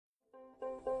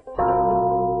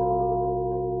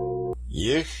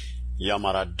ይህ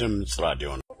የአማራ ድምጽ ራዲዮ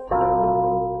ነው።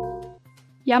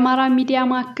 የአማራ ሚዲያ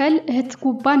ማዕከል እህት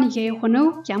ኩባንያ የሆነው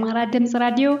የአማራ ድምጽ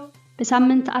ራዲዮ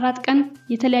በሳምንት 4 ቀን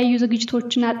የተለያዩ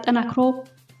ዝግጅቶችን አጠናክሮ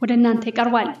ወደ እናንተ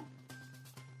ይቀርባል።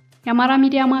 የአማራ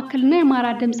ሚዲያ ማዕከልና የአማራ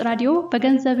ድምጽ ራዲዮ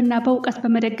በገንዘብና በእውቀት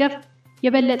በመደገፍ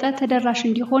የበለጠ ተደራሽ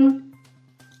እንዲሆን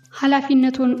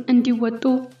ኃላፊነቱን እንዲወጡ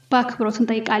በአክብሮት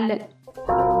እንጠይቃለን።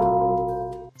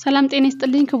 ሰላም ጤና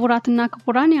ይስጥልኝ ክቡራትና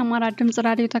ክቡራን የአማራ ድምጽ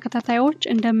ራዲዮ ተከታታዮች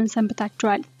እንደምን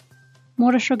ሰንብታችኋል?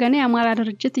 ሞረሽ ወገኔ የአማራ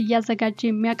ድርጅት እያዘጋጀ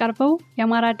የሚያቀርበው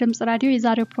የአማራ ድምጽ ራዲዮ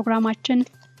የዛሬው ፕሮግራማችን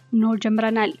ነው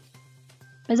ጀምረናል።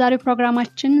 በዛሬው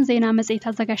ፕሮግራማችን ዜና መጽሔት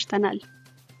አዘጋጅተናል።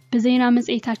 በዜና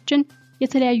መጽሔታችን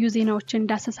የተለያዩ ዜናዎችን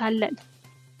እንዳሰሳለን።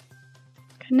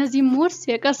 ከነዚህም ውስጥ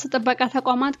የቅርስ ጥበቃ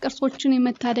ተቋማት ቅርሶችን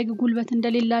የመታደግ ጉልበት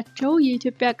እንደሌላቸው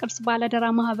የኢትዮጵያ ቅርስ ባለደራ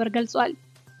ማህበር ገልጿል።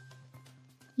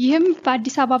 ይህም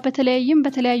በአዲስ አበባ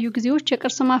በተለያዩ ጊዜዎች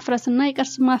የቅርስ ማፍረስና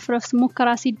የቅርስ ማፍረስ ሙከራ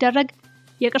ሲደረግ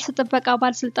የቅርስ ጥበቃ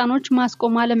ባለስልጣኖች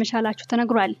ማስቆም አለመቻላቸው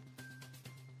ተነግሯል።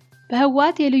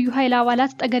 በህዋት የልዩ ኃይል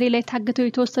አባላት ጠገዴ ላይ ታግተው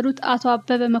የተወሰዱት አቶ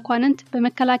አበበ መኳንንት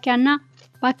በመከላከያና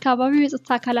በአካባቢው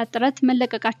የጸጥታ አካላት ጥረት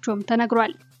መለቀቃቸውም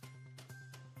ተነግሯል።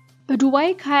 በዱባይ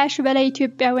ከ20 ሺህ በላይ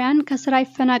ኢትዮጵያውያን ከስራ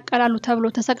ይፈናቀላሉ ተብሎ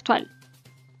ተሰግቷል።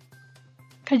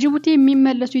 ከጅቡቲ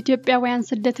የሚመለሱ ኢትዮጵያውያን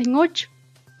ስደተኞች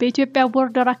በኢትዮጵያ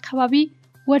ቦርደር አካባቢ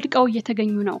ወድቀው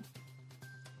እየተገኙ ነው።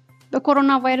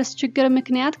 በኮሮና ቫይረስ ችግር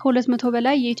ምክንያት ከ200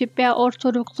 በላይ የኢትዮጵያ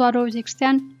ኦርቶዶክስ ተዋሕዶ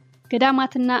ቤተክርስቲያን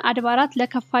ገዳማትና አድባራት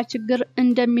ለከፋ ችግር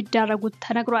እንደሚዳረጉ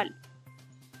ተነግሯል።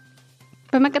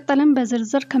 በመቀጠልም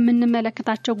በዝርዝር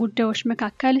ከምንመለከታቸው ጉዳዮች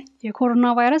መካከል የኮሮና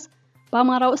ቫይረስ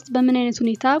በአማራ ውስጥ በምን አይነት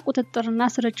ሁኔታ ቁጥጥርና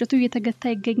ስርጭቱ እየተገታ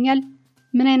ይገኛል፣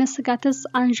 ምን አይነት ስጋትስ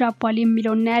አንዣቧል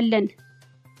የሚለው እናያለን።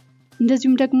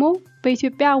 እንደዚሁም ደግሞ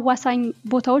በኢትዮጵያ አዋሳኝ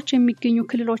ቦታዎች የሚገኙ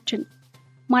ክልሎችን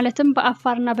ማለትም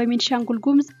በአፋርና በቤኒሻንጉል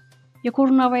ጉሙዝ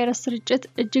የኮሮና ቫይረስ ስርጭት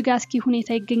እጅግ አስኪ ሁኔታ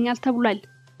ይገኛል ተብሏል።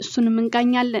 እሱንም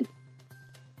እንቃኛለን።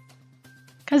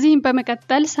 ከዚህም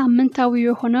በመቀጠል ሳምንታዊ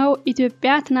የሆነው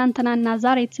ኢትዮጵያ ትናንትናና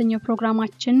ዛሬ የተሰኘው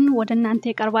ፕሮግራማችን ወደ እናንተ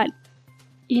ይቀርባል።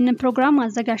 ይህንን ፕሮግራም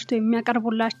አዘጋጅተው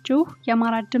የሚያቀርቡላችሁ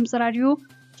የአማራ ድምጽ ራዲዮ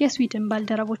የስዊድን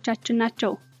ባልደረቦቻችን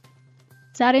ናቸው።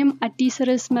 ዛሬም አዲስ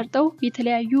ርዕስ መርጠው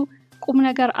የተለያዩ ቁም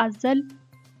ነገር አዘል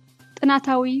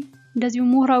ጥናታዊ እንደዚሁ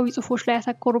ምሁራዊ ጽሑፎች ላይ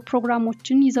ያተኮሩ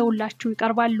ፕሮግራሞችን ይዘውላችሁ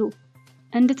ይቀርባሉ።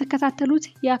 እንድትከታተሉት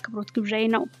የአክብሮት ግብዣዬ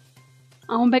ነው።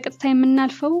 አሁን በቀጥታ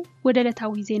የምናልፈው ወደ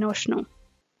ዕለታዊ ዜናዎች ነው።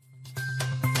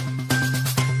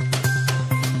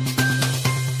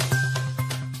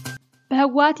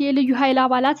 በህዋት የልዩ ኃይል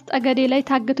አባላት ጠገዴ ላይ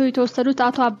ታግተው የተወሰዱት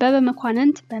አቶ አበበ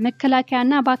መኳንንት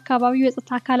በመከላከያና በአካባቢው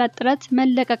የጸጥታ አካላት ጥረት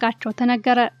መለቀቃቸው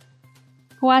ተነገረ።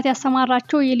 ህዋት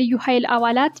ያሰማራቸው የልዩ ኃይል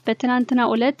አባላት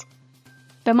በትናንትናው ዕለት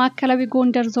በማዕከላዊ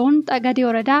ጎንደር ዞን ጠገዴ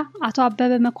ወረዳ አቶ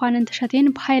አበበ መኳንንት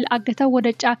ሸቴን በኃይል አግተው ወደ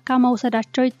ጫካ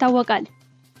መውሰዳቸው ይታወቃል።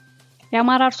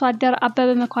 የአማራ አርሶ አደር አበበ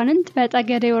መኳንንት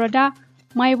በጠገዴ ወረዳ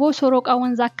ማይቦ ሶሮቃ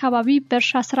ወንዝ አካባቢ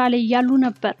በእርሻ ስራ ላይ ያሉ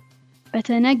ነበር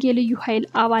በተነግ የልዩ ኃይል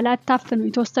አባላት ታፍነው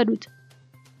የተወሰዱት።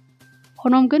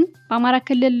 ሆኖም ግን በአማራ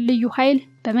ክልል ልዩ ኃይል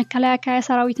በመከላከያ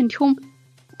ሰራዊት እንዲሁም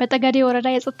በጠገዴ ወረዳ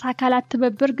የጸጥታ አካላት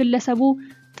ትብብር ግለሰቡ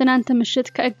ትናንት ምሽት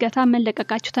ከእገታ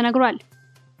መለቀቃቸው ተነግሯል።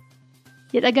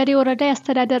 የጠገዴ ወረዳ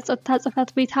የአስተዳደር ጸጥታ ጽሕፈት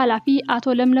ቤት ኃላፊ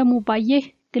አቶ ለምለሙ ባየህ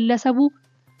ግለሰቡ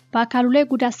በአካሉ ላይ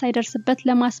ጉዳት ሳይደርስበት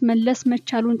ለማስመለስ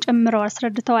መቻሉን ጨምረው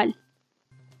አስረድተዋል።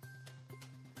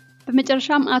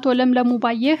 በመጨረሻም አቶ ለምለሙ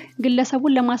ባየህ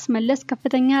ግለሰቡን ለማስመለስ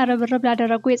ከፍተኛ ርብርብ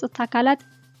ላደረጉ የጸጥታ አካላት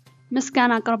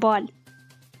ምስጋና አቅርበዋል።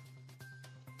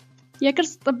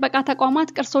 የቅርስ ጥበቃ ተቋማት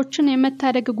ቅርሶችን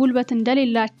የመታደግ ጉልበት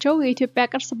እንደሌላቸው የኢትዮጵያ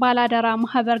ቅርስ ባለደራ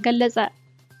ማህበር ገለጸ።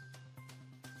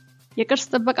 የቅርስ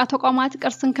ጥበቃ ተቋማት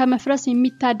ቅርስን ከመፍረስ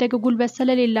የሚታደግ ጉልበት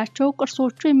ስለሌላቸው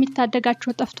ቅርሶቹ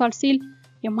የሚታደጋቸው ጠፍቷል ሲል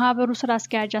የማህበሩ ስራ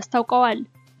አስኪያጅ አስታውቀዋል።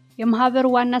 የማህበሩ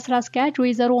ዋና ስራ አስኪያጅ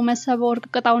ወይዘሮ መሰበ ወርቅ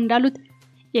ቅጣው እንዳሉት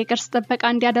የቅርስ ጥበቃ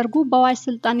እንዲያደርጉ በአዋጅ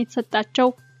ስልጣን የተሰጣቸው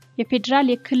የፌደራል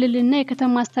የክልልና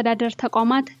የከተማ አስተዳደር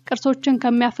ተቋማት ቅርሶችን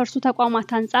ከሚያፈርሱ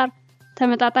ተቋማት አንፃር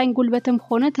ተመጣጣኝ ጉልበትም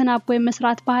ሆነ ተናቦ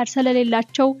የመስራት ባህል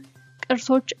ስለሌላቸው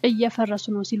ቅርሶች እየፈረሱ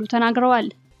ነው ሲሉ ተናግረዋል።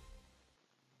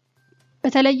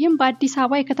 በተለይም በአዲስ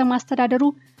አበባ የከተማ አስተዳደሩ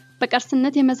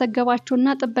በቅርስነት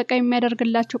የመዘገባቸውና ጥበቃ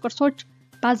የሚያደርግላቸው ቅርሶች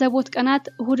ባዘቦት ቀናት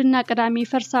እሁድና ቅዳሜ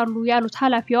ይፈርሳሉ ያሉት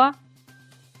ኃላፊዋ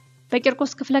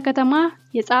በቂርቆስ ክፍለ ከተማ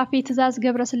የጻፌ ትዕዛዝ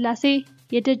ገብረስላሴ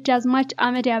የደጃዝማች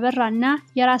አመድ ያበራና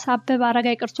የራስ አበበ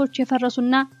አረጋይ ቅርሶች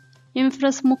የፈረሱና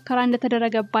የመፍረስ ሙከራ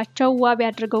እንደተደረገባቸው ዋቢ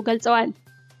አድርገው ገልጸዋል።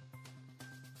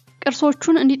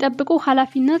 ቅርሶቹን እንዲጠብቁ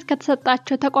ኃላፊነት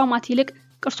ከተሰጣቸው ተቋማት ይልቅ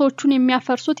ቅርሶቹን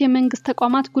የሚያፈርሱት የመንግስት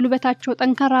ተቋማት ጉልበታቸው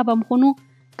ጠንካራ በመሆኑ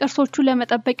ቅርሶቹን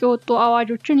ለመጠበቅ የወጡ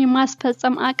አዋጆችን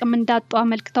የማስፈጸም አቅም እንዳጡ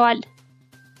አመልክተዋል።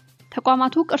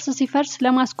 ተቋማቱ ቅርስ ሲፈርስ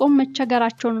ለማስቆም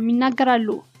መቸገራቸውን ይናገራሉ።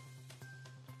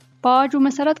 በአዋጁ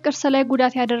መሰረት ቅርስ ላይ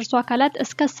ጉዳት ያደረሱ አካላት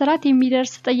እስከ እስራት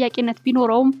የሚደርስ ተጠያቂነት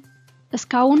ቢኖረውም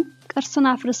እስካሁን ቅርስን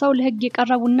አፍርሰው ለሕግ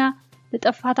የቀረቡና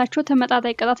ለጥፋታቸው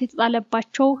ተመጣጣኝ ቅጣት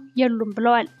የተጣለባቸው የሉም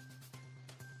ብለዋል።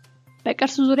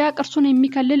 በቅርስ ዙሪያ ቅርሱን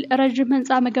የሚከልል ረጅም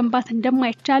ህንጻ መገንባት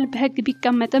እንደማይቻል በሕግ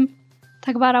ቢቀመጥም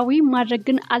ተግባራዊ ማድረግ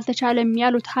ግን አልተቻለም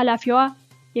ያሉት ኃላፊዋ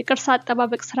የቅርስ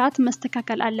አጠባበቅ ስርዓት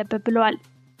መስተካከል አለበት ብለዋል።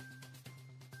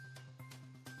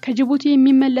 ከጅቡቲ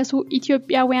የሚመለሱ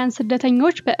ኢትዮጵያውያን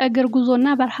ስደተኞች በእግር ጉዞና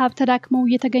በረሃብ ተዳክመው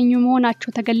እየተገኙ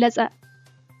መሆናቸው ተገለጸ።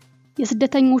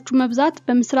 የስደተኞቹ መብዛት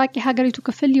በምስራቅ የሀገሪቱ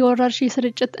ክፍል የወረርሽኝ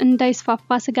ስርጭት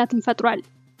እንዳይስፋፋ ስጋትን ፈጥሯል።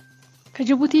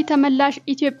 ከጅቡቲ ተመላሽ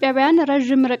ኢትዮጵያውያን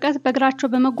ረጅም ርቀት በእግራቸው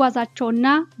በመጓዛቸውና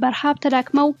በረሃብ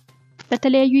ተዳክመው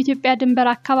በተለያዩ የኢትዮጵያ ድንበር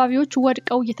አካባቢዎች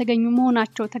ወድቀው እየተገኙ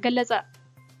መሆናቸው ተገለጸ።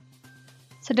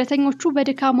 ስደተኞቹ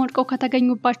በድካም ወድቀው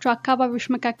ከተገኙባቸው አካባቢዎች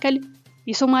መካከል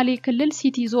የሶማሌ ክልል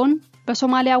ሲቲ ዞን፣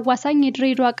 በሶማሊያ አዋሳኝ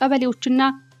የድሬዳዋ ቀበሌዎችና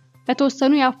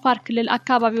በተወሰኑ የአፋር ክልል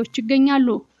አካባቢዎች ይገኛሉ።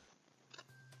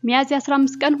 ሚያዝያ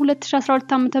 15 ቀን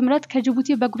 2012 ዓ.ም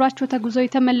ከጅቡቲ በእግራቸው ተጉዘው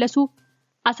የተመለሱ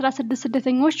 16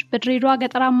 ስደተኞች በድሬዳዋ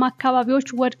ገጠራማ አካባቢዎች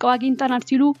ወድቀው አግኝተናል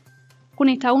ሲሉ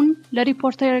ሁኔታውን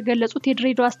ለሪፖርተር የገለጹት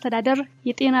የድሬዳዋ አስተዳደር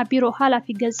የጤና ቢሮ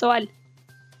ኃላፊ ገልጸዋል።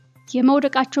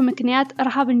 የመውደቃቸው ምክንያት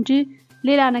ረሃብ እንጂ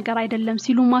ሌላ ነገር አይደለም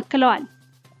ሲሉ ማክለዋል።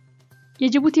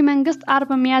 የጅቡቲ መንግስት አርብ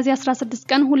ሚያዝያ 16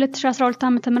 ቀን 2012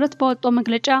 ዓ.ም ባወጣው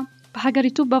መግለጫ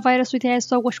በሀገሪቱ በቫይረሱ የተያዙ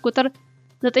ሰዎች ቁጥር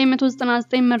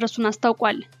 999 መድረሱን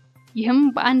አስታውቋል። ይህም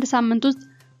በአንድ ሳምንት ውስጥ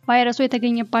ቫይረሱ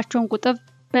የተገኘባቸውን ቁጥር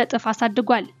በእጥፍ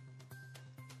አሳድጓል።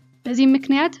 በዚህ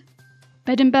ምክንያት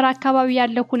በድንበር አካባቢ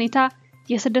ያለው ሁኔታ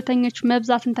የስደተኞች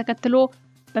መብዛትን ተከትሎ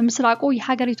በምስራቁ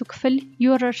የሀገሪቱ ክፍል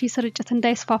የወረርሽኝ ስርጭት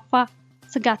እንዳይስፋፋ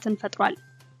ስጋትን ፈጥሯል።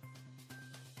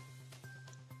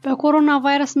 በኮሮና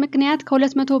ቫይረስ ምክንያት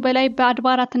ከ200 በላይ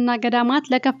በአድባራትና ገዳማት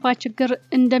ለከፋ ችግር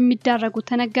እንደሚዳረጉ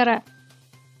ተነገረ።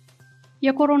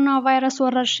 የኮሮና ቫይረስ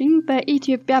ወረርሽኝ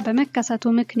በኢትዮጵያ በመከሰቱ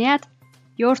ምክንያት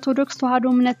የኦርቶዶክስ ተዋሕዶ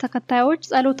እምነት ተከታዮች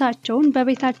ጸሎታቸውን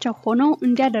በቤታቸው ሆነው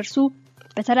እንዲያደርሱ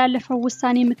በተላለፈው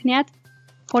ውሳኔ ምክንያት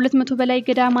ከ200 በላይ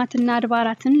ገዳማትና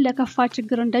አድባራትን ለከፋ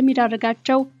ችግር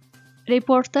እንደሚዳርጋቸው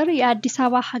ሪፖርተር የአዲስ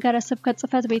አበባ ሀገረ ስብከት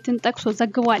ጽሕፈት ቤትን ጠቅሶ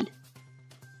ዘግቧል።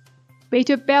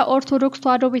 በኢትዮጵያ ኦርቶዶክስ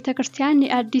ተዋሕዶ ቤተክርስቲያን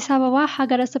የአዲስ አበባ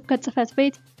ሀገረ ስብከት ጽሕፈት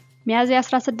ቤት ሚያዝያ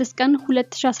 16 ቀን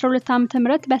 2012 ዓ.ም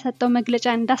በሰጠው መግለጫ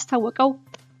እንዳስታወቀው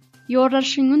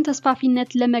የወረርሽኙን ተስፋፊነት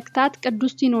ለመግታት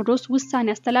ቅዱስ ሲኖዶስ ውሳኔ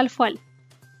አስተላልፏል።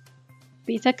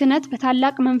 ቤተ ክህነት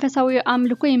በታላቅ መንፈሳዊ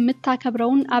አምልኮ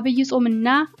የምታከብረውን አብይ ጾምና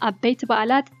አበይት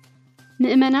በዓላት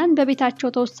ምዕመናን በቤታቸው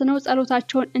ተወስነው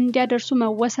ጸሎታቸውን እንዲያደርሱ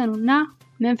መወሰኑና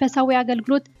መንፈሳዊ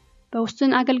አገልግሎት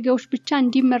በውስን አገልጋዮች ብቻ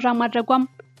እንዲመራ ማድረጓም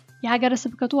የሀገረ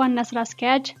ስብከቱ ዋና ስራ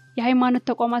አስኪያጅ የሃይማኖት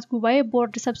ተቋማት ጉባኤ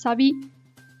ቦርድ ሰብሳቢ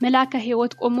መላከ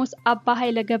ሕይወት ቆሞስ አባ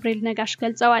ኃይለ ገብርኤል ነጋሽ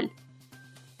ገልጸዋል።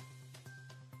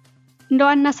 እንደ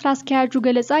ዋና ስራ አስኪያጁ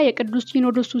ገለጻ የቅዱስ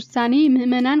ሲኖዶስ ውሳኔ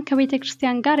ምዕመናን ከቤተ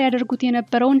ክርስቲያን ጋር ያደርጉት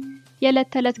የነበረውን የዕለት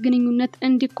ተዕለት ግንኙነት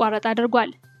እንዲቋረጥ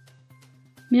አድርጓል።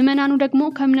 ምዕመናኑ ደግሞ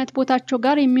ከእምነት ቦታቸው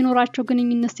ጋር የሚኖራቸው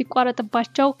ግንኙነት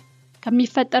ሲቋረጥባቸው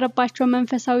ከሚፈጠርባቸው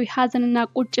መንፈሳዊ ሐዘንና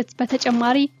ቁጭት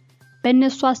በተጨማሪ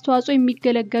በእነሱ አስተዋጽኦ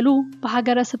የሚገለገሉ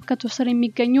በሀገረ ስብከቱ ስር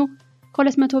የሚገኙ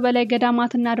ከ200 በላይ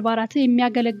ገዳማትና አድባራት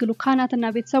የሚያገለግሉ ካህናትና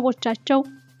ቤተሰቦቻቸው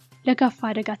ለከፋ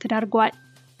አደጋ ተዳርገዋል።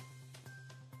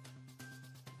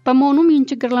 በመሆኑም ይህን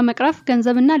ችግር ለመቅረፍ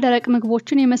ገንዘብና ደረቅ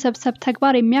ምግቦችን የመሰብሰብ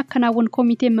ተግባር የሚያከናውን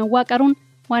ኮሚቴ መዋቀሩን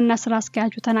ዋና ስራ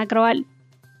አስኪያጁ ተናግረዋል።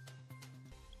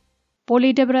 ቦሌ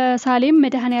ደብረ ሳሌም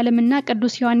መድኃኔዓለምና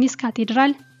ቅዱስ ዮሐንስ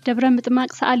ካቴድራል፣ ደብረ ምጥማቅ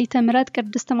ሰዓሊተ ምሕረት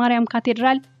ቅድስት ማርያም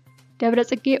ካቴድራል፣ ደብረ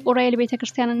ጽጌ ኡራኤል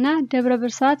ቤተክርስቲያንና ደብረ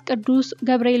ብርሳት ቅዱስ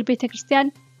ገብርኤል ቤተክርስቲያን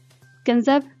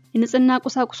ገንዘብ፣ የንጽህና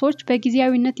ቁሳቁሶች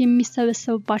በጊዜያዊነት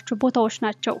የሚሰበሰቡባቸው ቦታዎች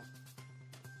ናቸው።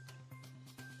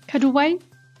 ከዱባይ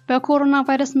በኮሮና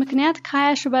ቫይረስ ምክንያት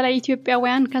ከ20 በላይ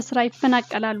ኢትዮጵያውያን ከስራ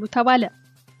ይፈናቀላሉ ተባለ።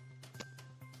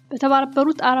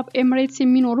 በተባበሩት አረብ ኤሚሬትስ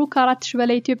የሚኖሩ ከ4000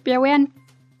 በላይ ኢትዮጵያውያን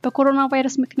በኮሮና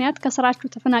ቫይረስ ምክንያት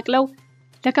ከስራቸው ተፈናቅለው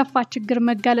ለከፋ ችግር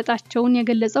መጋለጣቸውን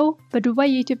የገለጸው በዱባይ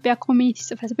የኢትዮጵያ ኮሚኒቲ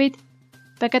ጽሕፈት ቤት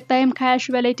በቀጣይም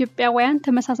ከ20 በላይ ኢትዮጵያውያን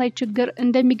ተመሳሳይ ችግር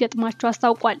እንደሚገጥማቸው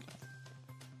አስታውቋል።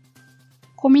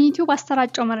 ኮሚኒቲው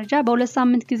ባስተራጨው መረጃ በ2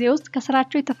 ሳምንት ጊዜ ውስጥ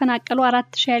ከስራቸው የተፈናቀሉ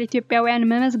 4000 ያህል ኢትዮጵያውያን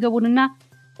መመዝገቡንና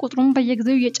ቁጥሩም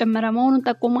በየጊዜው እየጨመረ መሆኑን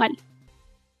ጠቁሟል።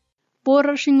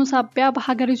 በወረርሽኙ ሳቢያ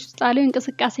በሀገሪቱ ውስጥ ያለው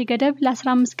እንቅስቃሴ ገደብ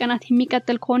ለ15 ቀናት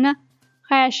የሚቀጥል ከሆነ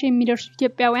 20,000 የሚደርሱ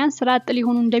ኢትዮጵያውያን ስራ አጥ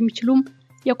ሊሆኑ እንደሚችሉም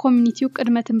የኮሚኒቲው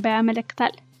ቅድመ ትንበያ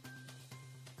ያመለክታል።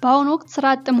 በአሁኑ ወቅት ስራ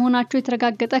አጥ መሆናቸው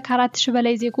የተረጋገጠ ከ4000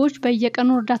 በላይ ዜጎች በየቀኑ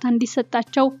እርዳታ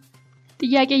እንዲሰጣቸው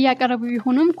ጥያቄ ያቀረቡ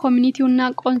ቢሆንም ኮሚኒቲውና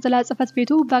ቆንስላ ጽሕፈት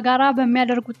ቤቱ በጋራ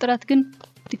በሚያደርጉት ጥረት ግን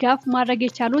ድጋፍ ማድረግ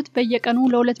የቻሉት በየቀኑ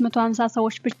ለ250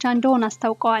 ሰዎች ብቻ እንደሆነ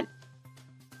አስታውቀዋል።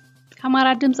 ከአማራ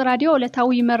ድምጽ ራዲዮ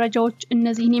ዕለታዊ መረጃዎች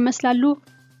እነዚህን ይመስላሉ።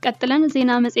 ቀጥለን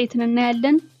ዜና መጽሔትን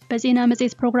እናያለን። በዜና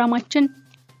መጽሔት ፕሮግራማችን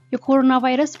የኮሮና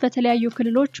ቫይረስ በተለያዩ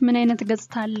ክልሎች ምን አይነት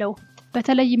ገጽታ አለው፣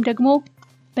 በተለይም ደግሞ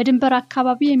በድንበር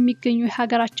አካባቢ የሚገኙ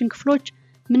የሀገራችን ክፍሎች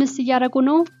ምንስ እያደረጉ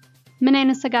ነው፣ ምን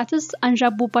አይነት ስጋትስ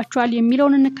አንዣቦባቸዋል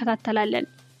የሚለውን እንከታተላለን።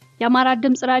 የአማራ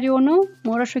ድምጽ ራዲዮ ነው።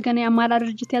 ሞረሽ ገና የአማራ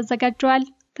ድርጅት ያዘጋጀዋል።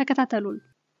 ተከታተሉን።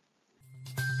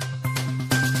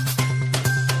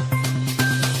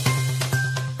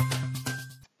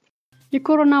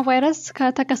 የኮሮና ቫይረስ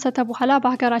ከተከሰተ በኋላ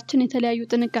በሀገራችን የተለያዩ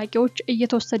ጥንቃቄዎች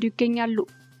እየተወሰዱ ይገኛሉ።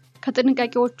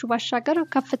 ከጥንቃቄዎቹ ባሻገር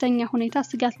ከፍተኛ ሁኔታ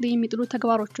ስጋት ላይ የሚጥሉ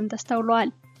ተግባሮችም ተስተውለዋል።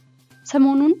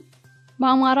 ሰሞኑን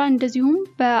በአማራ እንደዚሁም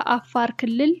በአፋር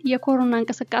ክልል የኮሮና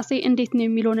እንቅስቃሴ እንዴት ነው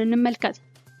የሚለውን እንመልከት።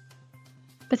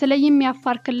 በተለይም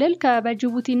የአፋር ክልል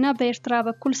ከጅቡቲና በኤርትራ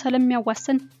በኩል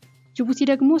ስለሚያዋስን ጅቡቲ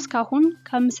ደግሞ እስካሁን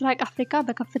ከምስራቅ አፍሪካ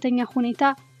በከፍተኛ ሁኔታ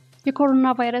የኮሮና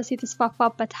ቫይረስ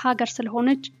የተስፋፋበት ሀገር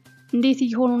ስለሆነች እንዴት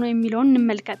እየሆኑ ነው የሚለውን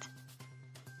እንመልከት።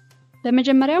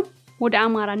 በመጀመሪያው ወደ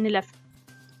አማራ እንለፍ።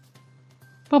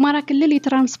 በአማራ ክልል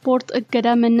የትራንስፖርት እገዳ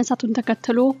መነሳቱን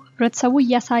ተከትሎ ህብረተሰቡ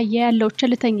እያሳየ ያለው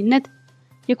ቸልተኝነት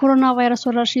የኮሮና ቫይረስ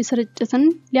ወረርሽኝ ስርጭትን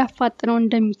ሊያፋጥነው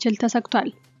እንደሚችል ተሰግቷል።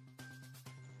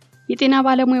 የጤና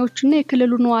ባለሙያዎችና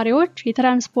የክልሉ ነዋሪዎች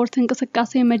የትራንስፖርት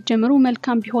እንቅስቃሴ መጀመሩ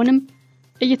መልካም ቢሆንም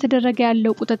እየተደረገ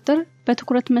ያለው ቁጥጥር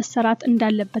በትኩረት መሰራት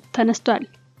እንዳለበት ተነስቷል።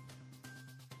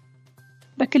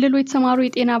 በክልሉ የተሰማሩ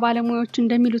የጤና ባለሙያዎች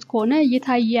እንደሚሉት ከሆነ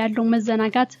እየታየ ያለው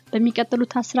መዘናጋት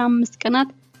በሚቀጥሉት 15 ቀናት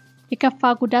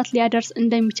የከፋ ጉዳት ሊያደርስ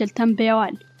እንደሚችል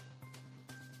ተንብየዋል።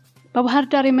 በባህር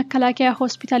ዳር የመከላከያ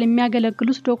ሆስፒታል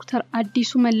የሚያገለግሉት ዶክተር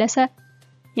አዲሱ መለሰ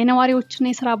የነዋሪዎችና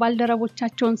የሥራ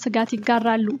ባልደረቦቻቸውን ስጋት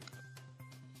ይጋራሉ።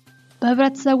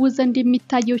 በህብረተሰቡ ዘንድ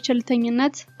የሚታየው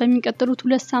ቸልተኝነት በሚቀጥሉት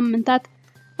 2 ሳምንታት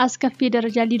አስከፊ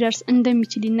ደረጃ ሊደርስ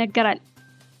እንደሚችል ይነገራል።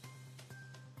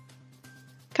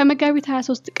 ከመጋቢት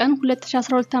 23 ቀን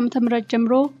 2012 ዓ.ም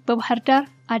ጀምሮ በባህር ዳር፣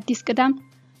 አዲስ ቅዳም፣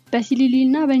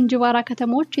 በሲሊሊና በእንጅባራ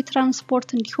ከተሞች የትራንስፖርት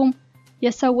እንዲሁም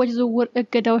የሰዎች ዝውውር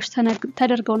እገዳዎች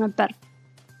ተደርገው ነበር።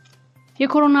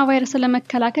 የኮሮና ቫይረስ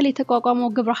ለመከላከል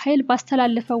የተቋቋመው ግብረ ኃይል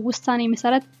ባስተላለፈው ውሳኔ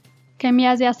መሰረት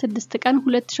ከሚያዝያ 6 ቀን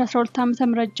 2012 ዓ.ም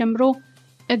ጀምሮ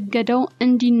እገዳው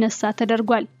እንዲነሳ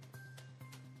ተደርጓል።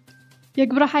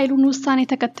 የግብረ ኃይሉን ውሳኔ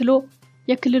ተከትሎ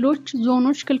የክልሎች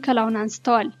ዞኖች ክልከላውን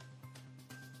አንስተዋል።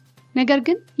 ነገር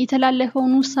ግን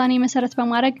የተላለፈውን ውሳኔ መሰረት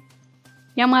በማድረግ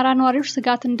የአማራ ነዋሪዎች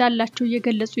ስጋት እንዳላቸው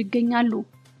እየገለጹ ይገኛሉ።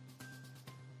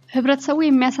 ህብረተሰቡ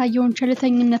የሚያሳየውን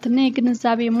ቸልተኝነትና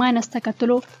የግንዛቤ ማነስ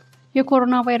ተከትሎ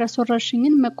የኮሮና ቫይረስ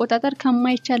ወረርሽኝን መቆጣጠር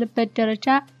ከማይቻልበት ደረጃ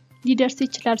ሊደርስ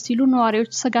ይችላል ሲሉ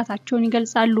ነዋሪዎች ስጋታቸውን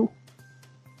ይገልጻሉ።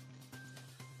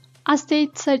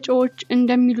 አስተያየት ሰጪዎች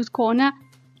እንደሚሉት ከሆነ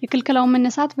የክልከላው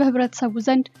መነሳት በህብረተሰቡ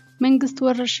ዘንድ መንግስት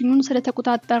ወረርሽኙን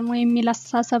ስለተቆጣጠረ ነው የሚል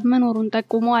አስተሳሰብ መኖሩን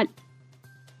ጠቁመዋል።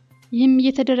 ይህም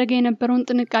እየተደረገ የነበረውን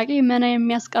ጥንቃቄ መና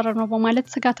የሚያስቀር ነው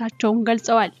በማለት ስጋታቸውን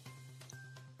ገልጸዋል።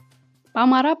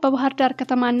 በአማራ በባህር ዳር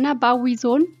ከተማና በአዊ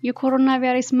ዞን የኮሮና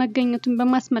ቫይረስ መገኘቱን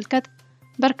በማስመልከት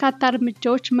በርካታ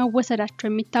እርምጃዎች መወሰዳቸው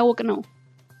የሚታወቅ ነው።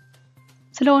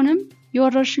 ስለሆነም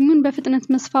የወረርሽኙን በፍጥነት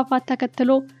መስፋፋት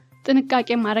ተከትሎ ጥንቃቄ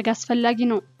ማድረግ አስፈላጊ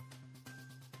ነው።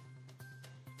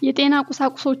 የጤና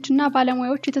ቁሳቁሶችና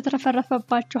ባለሙያዎች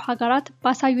የተተረፈረፈባቸው ሀገራት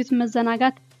ባሳዩት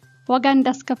መዘናጋት ዋጋ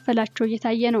እንዳስከፈላቸው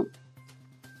እየታየ ነው።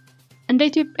 እንደ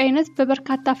ኢትዮጵያ አይነት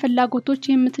በበርካታ ፍላጎቶች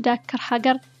የምትዳከር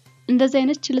ሀገር እንደዚህ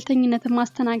አይነት ችልተኝነትን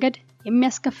ማስተናገድ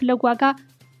የሚያስከፍለው ዋጋ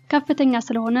ከፍተኛ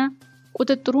ስለሆነ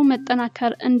ቁጥጥሩ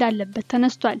መጠናከር እንዳለበት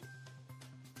ተነስቷል።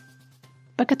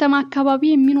 በከተማ አካባቢ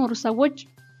የሚኖሩ ሰዎች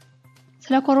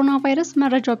ስለ ኮሮና ቫይረስ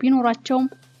መረጃው ቢኖራቸውም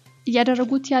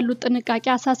እያደረጉት ያሉት ጥንቃቄ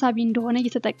አሳሳቢ እንደሆነ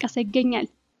እየተጠቀሰ ይገኛል።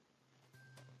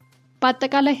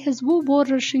 በአጠቃላይ ህዝቡ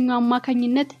በወረርሽኙ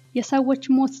አማካኝነት የሰዎች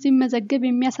ሞት ሲመዘገብ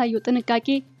የሚያሳየው ጥንቃቄ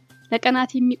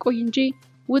ለቀናት የሚቆይ እንጂ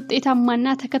ውጤታማና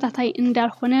ተከታታይ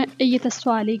እንዳልሆነ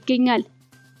እየተስተዋለ ይገኛል።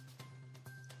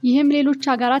 ይህም ሌሎች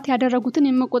ሀገራት ያደረጉትን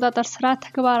የመቆጣጠር ስራ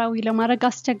ተግባራዊ ለማድረግ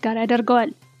አስቸጋሪ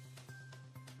ያደርገዋል።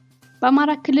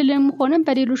 በአማራ ክልልም ሆነ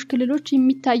በሌሎች ክልሎች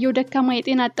የሚታየው ደካማ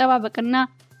የጤና አጠባበቅና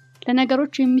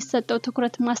ለነገሮች የሚሰጠው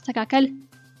ትኩረት ማስተካከል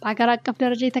በአገር አቀፍ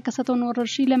ደረጃ የተከሰተውን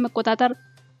ወረርሽኝ ለመቆጣጠር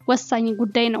ወሳኝ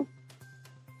ጉዳይ ነው።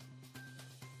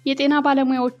 የጤና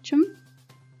ባለሙያዎችም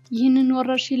ይህንን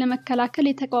ወረርሽኝ ለመከላከል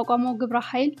የተቋቋመው ግብረ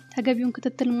ኃይል ተገቢውን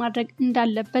ክትትል ማድረግ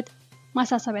እንዳለበት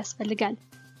ማሳሰብ ያስፈልጋል።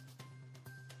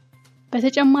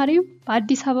 በተጨማሪም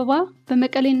በአዲስ አበባ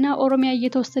በመቀሌና ኦሮሚያ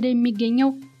እየተወሰደ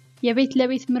የሚገኘው የቤት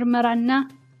ለቤት ምርመራና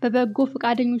በበጎ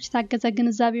ፈቃደኞች የታገዘ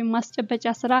ግንዛቤ ማስጨበጫ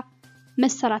ስራ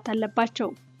መሰራት አለባቸው።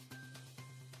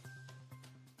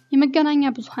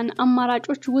 የመገናኛ ብዙሃን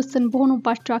አማራጮች ውስን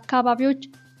በሆኑባቸው አካባቢዎች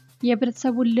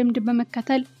የህብረተሰቡን ልምድ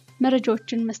በመከተል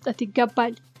መረጃዎችን መስጠት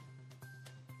ይገባል።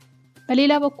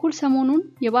 በሌላ በኩል ሰሞኑን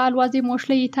የበዓል ዋዜማዎች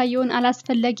ላይ የታየውን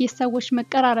አላስፈላጊ የሰዎች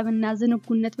መቀራረብና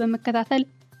ዝንጉነት በመከታተል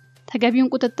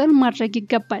ተገቢውን ቁጥጥር ማድረግ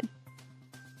ይገባል።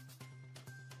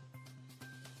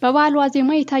 በበዓል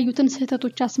ዋዜማ የታዩትን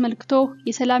ስህተቶች አስመልክቶ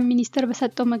የሰላም ሚኒስትር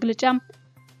በሰጠው መግለጫ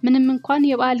ምንም እንኳን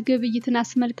የበዓል ግብይትን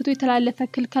አስመልክቶ የተላለፈ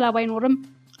ክልከላ ባይኖርም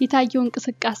የታየው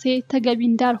እንቅስቃሴ ተገቢ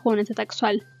እንዳልሆነ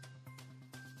ተጠቅሷል።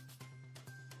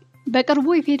 በቅርቡ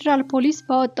የፌዴራል ፖሊስ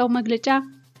ባወጣው መግለጫ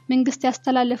መንግስት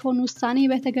ያስተላለፈውን ውሳኔ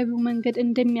በተገቢው መንገድ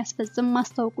እንደሚያስፈጽም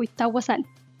ማስታወቁ ይታወሳል።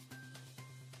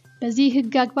 በዚህ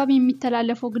ህግ አግባብ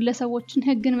የሚተላለፉ ግለሰቦችን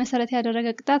ህግን መሰረት ያደረገ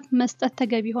ቅጣት መስጠት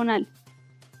ተገቢ ይሆናል።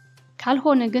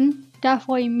 ካልሆነ ግን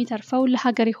ዳፋው የሚተርፈው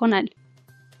ለሀገር ይሆናል።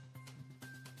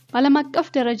 በዓለም አቀፍ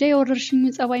ደረጃ የወረርሽኙ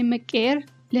ጸባይ መቀየር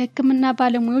ለህክምና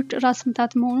ባለሙያዎች ራስ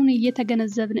ምታት መሆኑን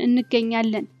እየተገነዘብን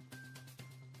እንገኛለን።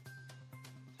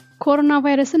 ኮሮና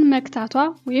ቫይረስን መክታቷ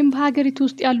ወይም በሀገሪቱ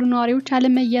ውስጥ ያሉ ነዋሪዎች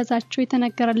አለመያዛቸው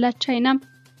የተነገረላት ቻይና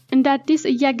እንደ አዲስ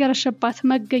እያገረሸባት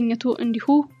መገኘቱ እንዲሁ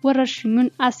ወረርሽኙን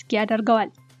አስጊ ያደርገዋል።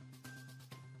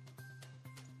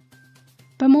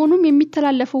 በመሆኑም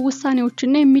የሚተላለፉ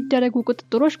ውሳኔዎችና የሚደረጉ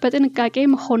ቁጥጥሮች በጥንቃቄ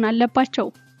መሆን አለባቸው።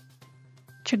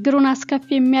 ችግሩን አስከፊ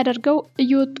የሚያደርገው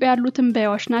እየወጡ ያሉ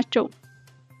ትንበያዎች ናቸው።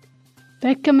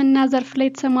 በህክምና ዘርፍ ላይ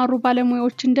የተሰማሩ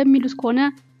ባለሙያዎች እንደሚሉት ከሆነ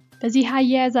በዚህ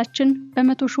አያያዛችን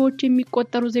በመቶ ሺዎች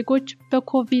የሚቆጠሩ ዜጎች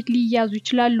በኮቪድ ሊያዙ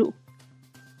ይችላሉ።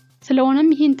 ስለሆነም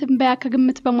ይህን ትንበያ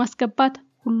ከግምት በማስገባት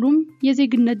ሁሉም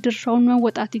የዜግነት ድርሻውን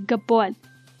መወጣት ይገባዋል።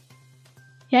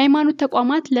 የሃይማኖት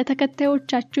ተቋማት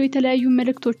ለተከታዮቻቸው የተለያዩ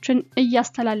መልእክቶችን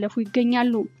እያስተላለፉ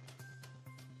ይገኛሉ።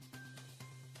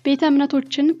 ቤተ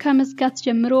እምነቶችን ከመዝጋት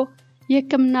ጀምሮ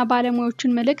የህክምና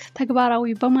ባለሙያዎችን መልእክት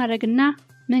ተግባራዊ በማድረግና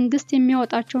መንግስት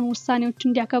የሚያወጣቸውን ውሳኔዎች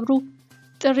እንዲያከብሩ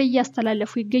ጥሪ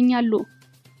እያስተላለፉ ይገኛሉ።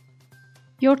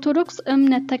 የኦርቶዶክስ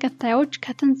እምነት ተከታዮች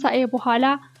ከትንሣኤ በኋላ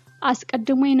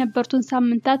አስቀድሞ የነበሩትን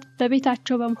ሳምንታት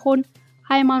በቤታቸው በመሆን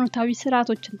ሃይማኖታዊ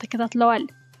ስርዓቶችን ተከታትለዋል።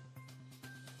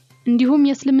 እንዲሁም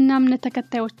የእስልምና እምነት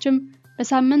ተከታዮችም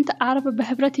በሳምንት አርብ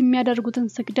በህብረት የሚያደርጉትን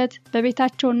ስግደት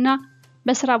በቤታቸውና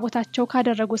በስራ ቦታቸው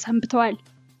ካደረጉ ሰንብተዋል።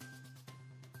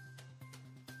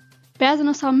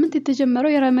 በያዝነው ሳምንት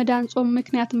የተጀመረው የረመዳን ጾም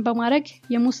ምክንያትን በማድረግ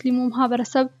የሙስሊሙ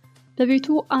ማህበረሰብ በቤቱ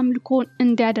አምልኮን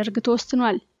እንዲያደርግ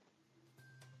ተወስኗል።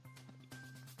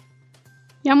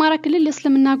 የአማራ ክልል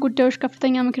የእስልምና ጉዳዮች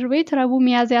ከፍተኛ ምክር ቤት ረቡዕ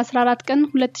ሚያዝያ 14 ቀን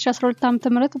 2012 ዓ.ም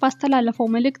ባስተላለፈው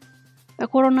መልእክት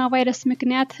በኮሮና ቫይረስ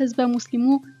ምክንያት ህዝበ ሙስሊሙ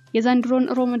የዘንድሮን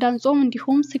ረመዳን ጾም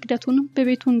እንዲሁም ስግደቱን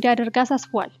በቤቱ እንዲያደርግ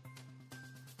አሳስቧል።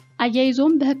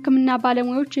 አያይዞም በህክምና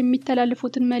ባለሙያዎች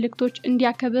የሚተላለፉትን መልእክቶች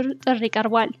እንዲያከብር ጥሪ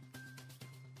ቀርቧል።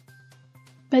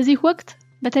 በዚህ ወቅት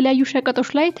በተለያዩ ሸቀጦች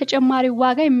ላይ ተጨማሪ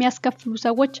ዋጋ የሚያስከፍሉ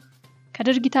ሰዎች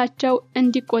ከድርጊታቸው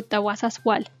እንዲቆጠቡ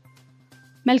አሳስቧል።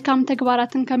 መልካም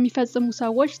ተግባራትን ከሚፈጽሙ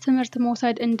ሰዎች ትምህርት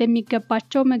መውሰድ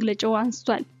እንደሚገባቸው መግለጫው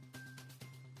አንስቷል።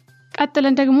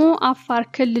 ቀጥለን ደግሞ አፋር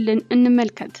ክልልን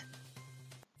እንመልከት።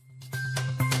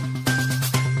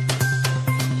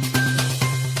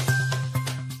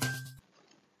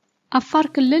 አፋር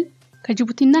ክልል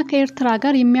ከጅቡቲና ከኤርትራ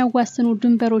ጋር የሚያዋስኑ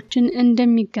ድንበሮችን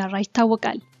እንደሚጋራ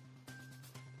ይታወቃል።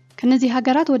 ከነዚህ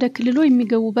ሀገራት ወደ ክልሉ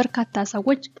የሚገቡ በርካታ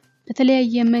ሰዎች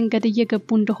በተለያየ መንገድ እየገቡ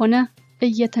እንደሆነ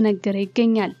እየተነገረ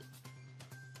ይገኛል።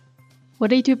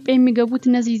 ወደ ኢትዮጵያ የሚገቡት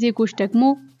እነዚህ ዜጎች ደግሞ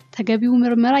ተገቢው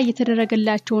ምርመራ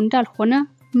እየተደረገላቸው እንዳልሆነ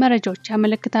መረጃዎች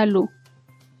ያመለክታሉ።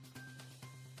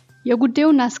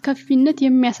 የጉዳዩን አስከፊነት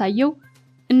የሚያሳየው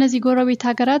እነዚህ ጎረቤት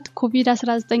ሀገራት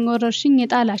ኮቪድ-19 ወረርሽኝ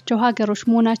የጣላቸው ሀገሮች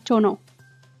መሆናቸው ነው።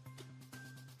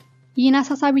 ይህን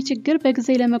አሳሳቢ ችግር በጊዜ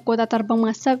ለመቆጣጠር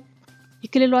በማሰብ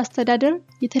የክልሉ አስተዳደር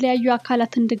የተለያዩ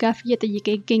አካላትን ድጋፍ እየጠየቀ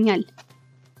ይገኛል።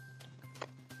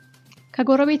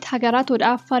 ከጎረቤት ሀገራት ወደ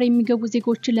አፋር የሚገቡ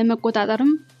ዜጎችን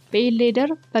ለመቆጣጠርም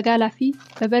በኢሌደር፣ በጋላፊ፣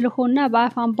 በበልሆና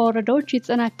በአፋምባ ወረዳዎች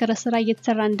የተጠናከረ ስራ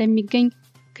እየተሰራ እንደሚገኝ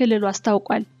ክልሉ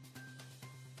አስታውቋል።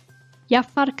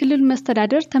 የአፋር ክልል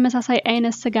መስተዳደር ተመሳሳይ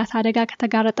አይነት ስጋት አደጋ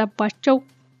ከተጋረጠባቸው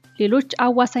ሌሎች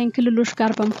አዋሳኝ ክልሎች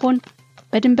ጋር በመሆን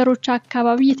በድንበሮች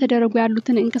አካባቢ የተደረጉ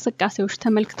ያሉትን እንቅስቃሴዎች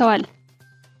ተመልክተዋል።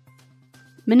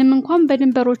 ምንም እንኳን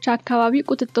በድንበሮች አካባቢ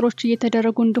ቁጥጥሮች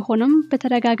እየተደረጉ እንደሆነም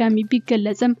በተደጋጋሚ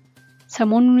ቢገለጽም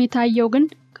ሰሞኑን የታየው ግን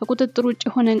ከቁጥጥር ውጭ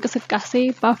የሆነ እንቅስቃሴ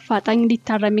በአፋጣኝ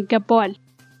ሊታረም ይገባዋል።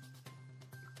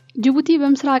 ጅቡቲ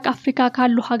በምስራቅ አፍሪካ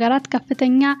ካሉ ሀገራት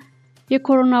ከፍተኛ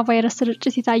የኮሮና ቫይረስ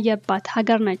ስርጭት የታየባት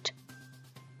ሀገር ነች።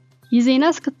 ይህ ዜና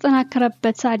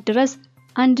እስከተጠናከረበት ሰዓት ድረስ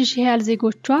 1000 ያህል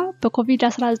ዜጎቿ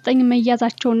በኮቪድ-19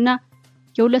 መያዛቸውና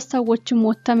የሁለት ሰዎች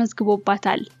ሞት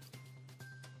ተመዝግቦባታል።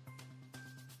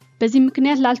 በዚህ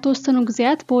ምክንያት ላልተወሰኑ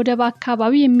ጊዜያት በወደብ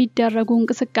አካባቢ የሚደረጉ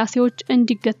እንቅስቃሴዎች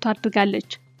እንዲገቱ አድርጋለች።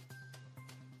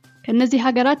 ከነዚህ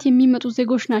ሀገራት የሚመጡ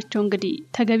ዜጎች ናቸው እንግዲህ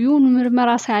ተገቢውን ምርመራ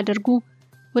ሳያደርጉ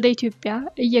ወደ ኢትዮጵያ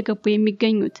እየገቡ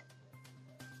የሚገኙት።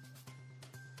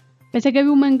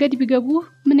 በተገቢው መንገድ ቢገቡ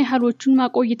ምን ያህሎቹን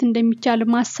ማቆየት እንደሚቻል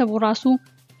ማሰቡ ራሱ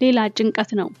ሌላ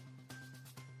ጭንቀት ነው።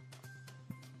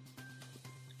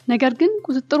 ነገር ግን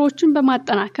ቁጥጥሮችን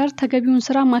በማጠናከር ተገቢውን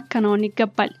ስራ ማከናወን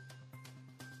ይገባል።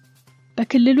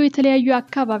 በክልሉ የተለያዩ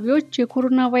አካባቢዎች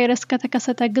የኮሮና ቫይረስ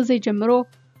ከተከሰተ ጊዜ ጀምሮ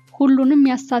ሁሉንም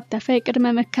ያሳተፈ የቅድመ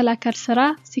መከላከል ስራ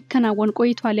ሲከናወን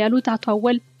ቆይቷል ያሉት አቶ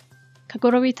አወል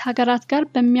ከጎረቤት ሀገራት ጋር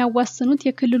በሚያዋስኑት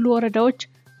የክልሉ ወረዳዎች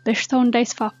በሽታው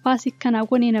እንዳይስፋፋ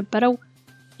ሲከናወን የነበረው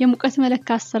የሙቀት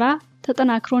መለካት ስራ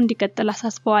ተጠናክሮ እንዲቀጥል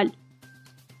አሳስበዋል።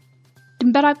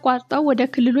 ድንበር አቋርጠው ወደ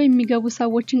ክልሉ የሚገቡ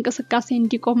ሰዎች እንቅስቃሴ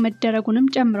እንዲቆም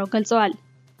መደረጉንም ጨምረው ገልጸዋል።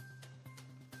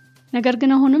 ነገር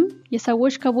ግን አሁንም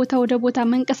የሰዎች ከቦታ ወደ ቦታ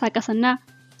መንቀሳቀስና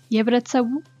የህብረተሰቡ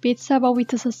ቤተሰባዊ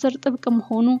ትስስር ጥብቅ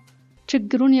መሆኑ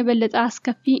ችግሩን የበለጠ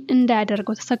አስከፊ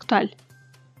እንዳያደርገው ተሰግቷል።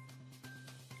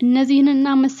 እነዚህንና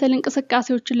መሰል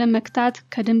እንቅስቃሴዎችን ለመክታት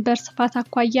ከድንበር ስፋት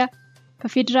አኳያ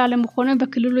በፌደራልም ሆነ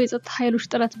በክልሉ የጸጥታ ኃይሎች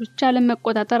ጥረት ብቻ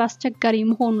ለመቆጣጠር አስቸጋሪ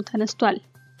መሆኑ ተነስቷል።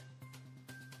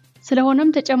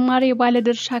 ስለሆነም ተጨማሪ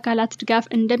የባለድርሻ አካላት ድጋፍ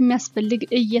እንደሚያስፈልግ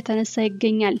እየተነሳ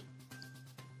ይገኛል።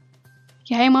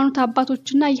 የሃይማኖት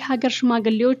አባቶችና የሀገር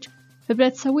ሽማግሌዎች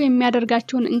ህብረተሰቡ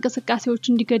የሚያደርጋቸውን እንቅስቃሴዎች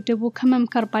እንዲገደቡ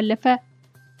ከመምከር ባለፈ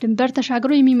ድንበር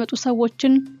ተሻግረው የሚመጡ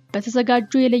ሰዎችን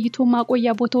በተዘጋጁ የለይቶ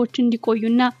ማቆያ ቦታዎች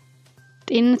እንዲቆዩና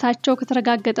ጤንነታቸው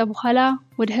ከተረጋገጠ በኋላ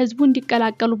ወደ ህዝቡ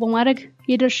እንዲቀላቀሉ በማድረግ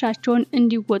የድርሻቸውን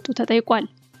እንዲወጡ ተጠይቋል።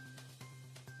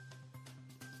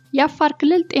 የአፋር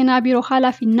ክልል ጤና ቢሮ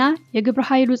ኃላፊና የግብረ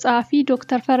ኃይሉ ጸሐፊ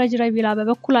ዶክተር ፈረጅ ረቢላ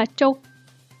በበኩላቸው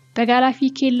በጋላፊ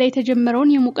ኬላ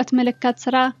የተጀመረውን የሙቀት መለካት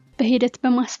ስራ በሂደት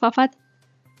በማስፋፋት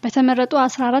በተመረጡ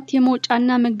 14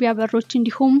 የመውጫና መግቢያ በሮች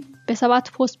እንዲሁም በ7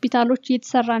 ሆስፒታሎች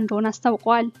እየተሰራ እንደሆነ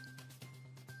አስታውቀዋል።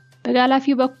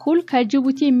 በጋላፊ በኩል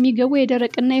ከጅቡቲ የሚገቡ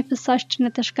የደረቅና የፍሳሽ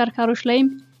ጭነት ተሽከርካሪዎች ላይም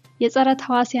የጸረ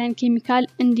ተዋሲያን ኬሚካል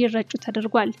እንዲረጩ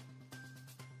ተደርጓል።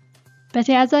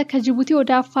 በተያያዘ ከጅቡቲ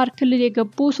ወደ አፋር ክልል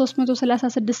የገቡ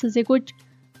 336 ዜጎች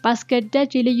በአስገዳጅ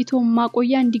የለይቶ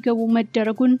ማቆያ እንዲገቡ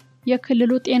መደረጉን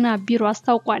የክልሉ ጤና ቢሮ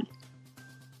አስታውቋል።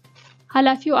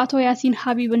 ኃላፊው አቶ ያሲን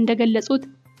ሀቢብ እንደገለጹት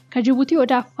ከጅቡቲ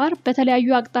ወደ አፋር በተለያዩ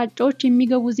አቅጣጫዎች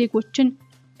የሚገቡ ዜጎችን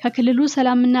ከክልሉ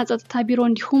ሰላምና ጸጥታ ቢሮ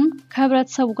እንዲሁም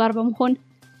ከህብረተሰቡ ጋር በመሆን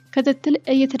ክትትል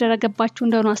እየተደረገባቸው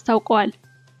እንደሆነ አስታውቀዋል።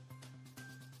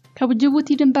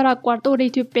 ከጅቡቲ ድንበር አቋርጠው ወደ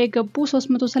ኢትዮጵያ የገቡ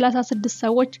 336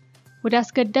 ሰዎች ወደ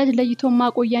አስገዳጅ ለይቶ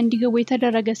ማቆያ እንዲገቡ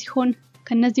የተደረገ ሲሆን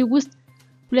ከነዚህ ውስጥ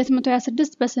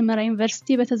 226 በሰመራ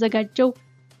ዩኒቨርሲቲ በተዘጋጀው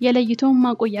የለይቶ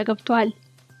ማቆያ ገብተዋል።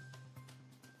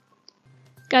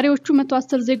 ቀሪዎቹ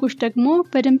 110 ዜጎች ደግሞ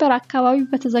በድንበር አካባቢ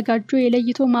በተዘጋጁ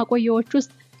የለይቶ ማቆያዎች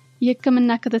ውስጥ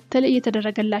የህክምና ክትትል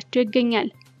እየተደረገላቸው ይገኛል።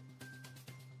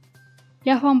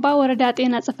 የአፋምባ ወረዳ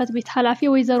ጤና ጽሕፈት ቤት ኃላፊ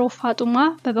ወይዘሮ ፋጡማ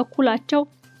በበኩላቸው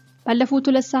ባለፉት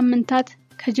 2 ሳምንታት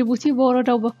ከጅቡቲ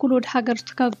በወረዳው በኩል ወደ ሀገር ውስጥ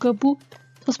ከገቡ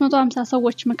 350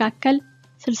 ሰዎች መካከል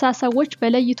 60 ሰዎች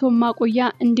በለይቶ ማቆያ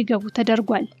እንዲገቡ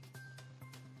ተደርጓል።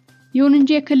 ይሁን እንጂ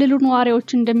የክልሉ ነዋሪዎች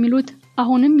እንደሚሉት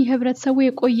አሁንም የህብረተሰቡ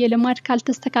የቆየ ልማድ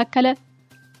ካልተስተካከለ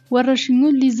ወረርሽኙ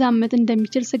ሊዛመት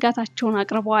እንደሚችል ስጋታቸውን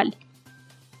አቅርበዋል።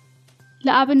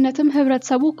 ለአብነትም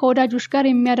ህብረተሰቡ ከወዳጆች ጋር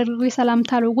የሚያደርገው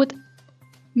የሰላምታ ልውውጥ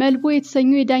መልቦ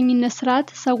የተሰኘው የዳኝነት ስርዓት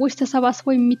ሰዎች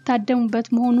ተሰባስበው የሚታደሙበት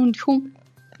መሆኑ እንዲሁም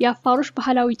የአፋሮች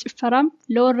ባህላዊ ጭፈራም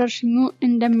ለወረርሽኙ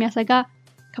እንደሚያሰጋ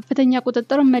ከፍተኛ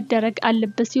ቁጥጥር መደረግ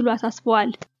አለበት ሲሉ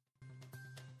አሳስበዋል።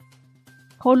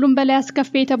 ከሁሉም በላይ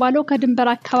አስከፊ የተባለው ከድንበር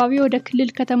አካባቢ ወደ ክልል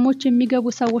ከተሞች የሚገቡ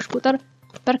ሰዎች ቁጥር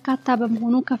በርካታ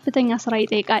በመሆኑ ከፍተኛ ስራ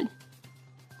ይጠይቃል።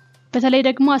 በተለይ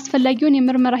ደግሞ አስፈላጊውን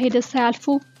የምርመራ ሂደት ሳያልፉ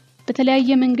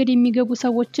በተለያየ መንገድ የሚገቡ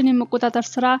ሰዎችን የመቆጣጠር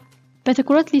ስራ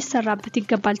በትኩረት ሊሰራበት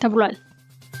ይገባል ተብሏል።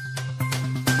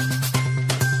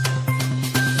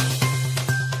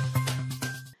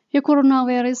 የኮሮና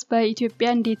ቫይረስ በኢትዮጵያ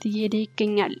እንዴት እየሄደ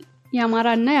ይገኛል?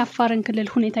 የአማራና የአፋርን ክልል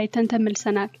ሁኔታ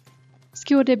ተመልሰናል። እስኪ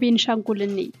ወደ ቤንሻንጉል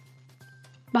እንይ።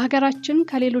 በሀገራችን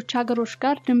ከሌሎች ሀገሮች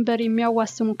ጋር ድንበር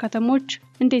የሚያዋስኑ ከተሞች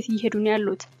እንዴት እየሄዱ ነው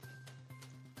ያሉት?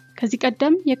 ከዚህ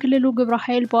ቀደም የክልሉ ግብረ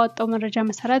ኃይል ባወጣው መረጃ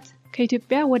መሰረት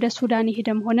ከኢትዮጵያ ወደ ሱዳን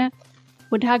የሄደም ሆነ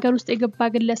ወደ ሀገር ውስጥ የገባ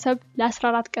ግለሰብ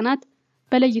ለ14 ቀናት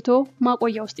በለይቶ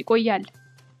ማቆያ ውስጥ ይቆያል።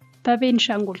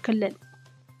 በቤንሻንጉል ክልል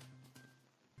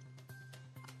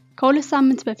ከሁለት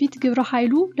ሳምንት በፊት ግብረ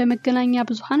ኃይሉ ለመገናኛ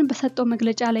ብዙሃን በሰጠው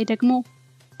መግለጫ ላይ ደግሞ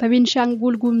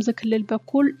በቤንሻንጉል ጉሙዝ ክልል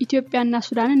በኩል ኢትዮጵያና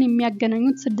ሱዳንን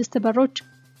የሚያገናኙት 6 በሮች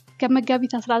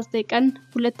ከመጋቢት 19 ቀን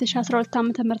 2012 ዓ.ም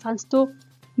አንስቶ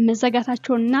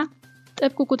መዘጋታቸውና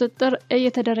ጥብቅ ቁጥጥር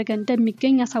እየተደረገ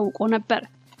እንደሚገኝ አሳውቆ ነበር።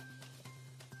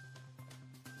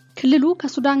 ክልሉ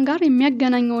ከሱዳን ጋር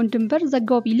የሚያገናኘውን ድንበር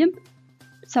ዘጋው ቢልም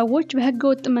ሰዎች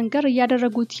በህገወጥ መንገድ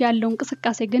ያደረጉት ያለው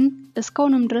እንቅስቃሴ ግን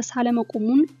እስካሁንም ድረስ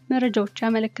አለመቆሙን መረጃዎች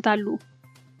ያመለክታሉ።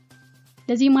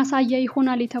 ለዚህ ማሳያ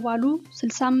ይሆናል የተባሉ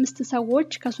 65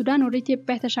 ሰዎች ከሱዳን ወደ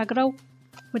ኢትዮጵያ ተሻግረው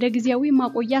ወደ ጊዜያዊ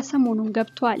ማቆያ ሰሞኑን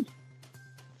ገብተዋል።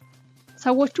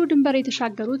 ሰዎቹ ድንበር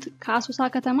የተሻገሩት ከአሶሳ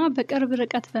ከተማ በቅርብ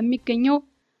ርቀት በሚገኘው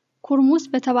ኩርሙስ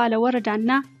በተባለ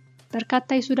ወረዳና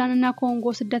በርካታ የሱዳንና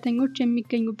ኮንጎ ስደተኞች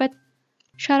የሚገኙበት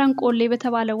ሸረንቆሌ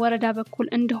በተባለ ወረዳ በኩል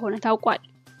እንደሆነ ታውቋል።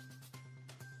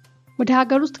 ወደ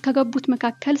ሀገር ውስጥ ከገቡት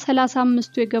መካከል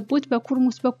 35ቱ የገቡት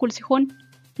በኩርሙስ በኩል ሲሆን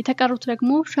የተቀሩት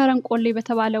ደግሞ ሸረንቆሌ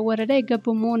በተባለ ወረዳ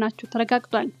የገቡ መሆናቸው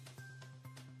ተረጋግጧል።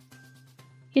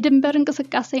 የድንበር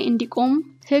እንቅስቃሴ እንዲቆም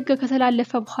ህግ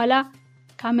ከተላለፈ በኋላ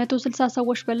ከ160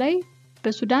 ሰዎች በላይ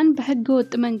በሱዳን በህገ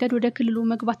ወጥ መንገድ ወደ ክልሉ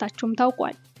መግባታቸውም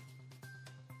ታውቋል።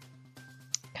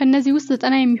 ከነዚህ ውስጥ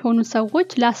 90 የሚሆኑ ሰዎች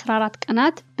ለ14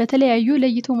 ቀናት በተለያዩ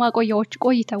ለይቶ ማቆያዎች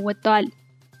ቆይተው ወጥተዋል።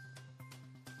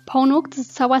 በአሁኑ ወቅት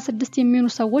 76 የሚሆኑ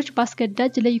ሰዎች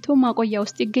በአስገዳጅ ለይቶ ማቆያ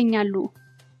ውስጥ ይገኛሉ።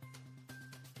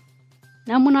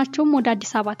 ናሙናቸውም ወደ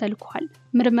አዲስ አበባ ተልኳል።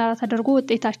 ምርመራ ተደርጎ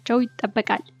ውጤታቸው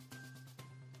ይጠበቃል።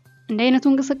 እንደ አይነቱ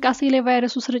እንቅስቃሴ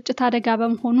ለቫይረሱ ስርጭት አደጋ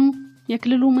በመሆኑ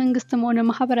የክልሉ መንግስትም ሆነ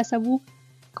ማህበረሰቡ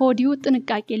ከወዲሁ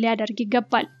ጥንቃቄ ሊያደርግ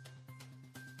ይገባል።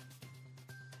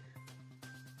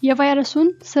 የቫይረሱን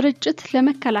ስርጭት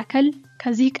ለመከላከል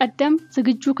ከዚህ ቀደም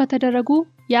ዝግጁ ከተደረጉ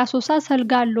የአሶሳ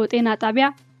ሰልጋሎ ጤና ጣቢያ፣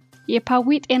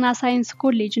 የፓዊ ጤና ሳይንስ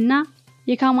ኮሌጅ እና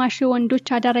የካማሺ ወንዶች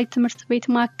አዳሪ ትምህርት ቤት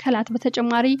ማዕከላት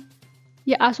በተጨማሪ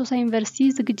የአሶሳ ዩኒቨርሲቲ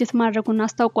ዝግጅት ማድረጉን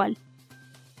አስታውቋል።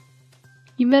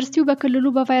 ዩኒቨርሲቲው በክልሉ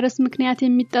በቫይረስ ምክንያት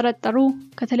የሚጠረጠሩ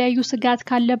ከተለያዩ ስጋት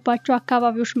ካለባቸው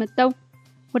አካባቢዎች መጥተው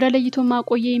ወደ ለይቶ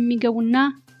ማቆያ የሚገቡና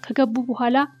ከገቡ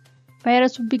በኋላ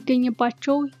ቫይረሱ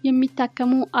ቢገኝባቸው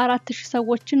የሚታከሙ 4000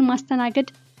 ሰዎችን ማስተናገድ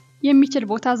የሚችል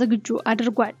ቦታ ዝግጁ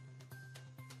አድርጓል።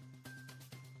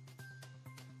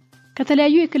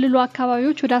 ከተለያዩ የክልሉ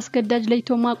አካባቢዎች ወደ አስገዳጅ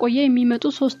ለይቶ ማቆያ የሚመጡ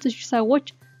 3000 ሰዎች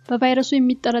በቫይረሱ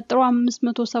የሚጠረጠሩ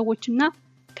 500 ሰዎችና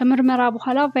ከምርመራ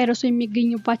በኋላ ቫይረሱ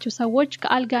የሚገኝባቸው ሰዎች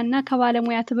ከአልጋና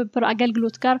ከባለሙያ ትብብር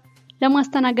አገልግሎት ጋር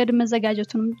ለማስተናገድ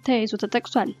መዘጋጀቱን ተያይዞ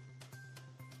ተጠቅሷል።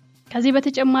 ከዚህ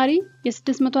በተጨማሪ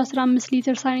የ615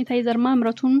 ሊትር ሳኒታይዘር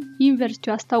ማምረቱን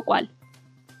ዩኒቨርሲቲው አስታውቋል።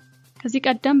 ከዚህ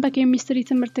ቀደም በኬሚስትሪ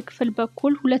ትምህርት ክፍል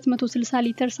በኩል 260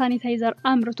 ሊትር ሳኒታይዘር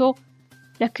አምርቶ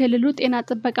ለክልሉ ጤና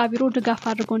ጥበቃ ቢሮ ድጋፍ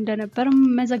አድርጎ እንደነበር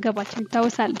መዘገባችን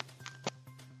ይታወሳል።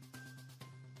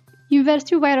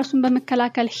 ዩኒቨርሲቲው ቫይረሱን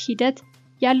በመከላከል ሂደት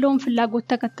ያለውን ፍላጎት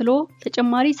ተከትሎ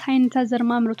ተጨማሪ ሳኒታይዘር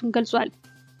ማምረቱን ገልጿል።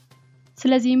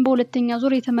 ስለዚህም በሁለተኛ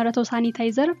ዙር የተመረተው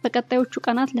ሳኒታይዘር በቀጣዮቹ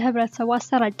ቀናት ለህብረተሰቡ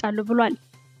አሰራጫለሁ ብሏል።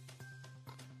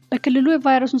 በክልሉ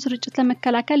የቫይረሱን ስርጭት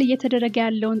ለመከላከል እየተደረገ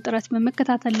ያለውን ጥረት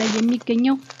በመከታተል ላይ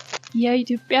የሚገኘው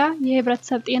የኢትዮጵያ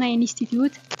የህብረተሰብ ጤና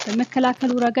ኢንስቲትዩት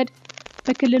በመከላከሉ ረገድ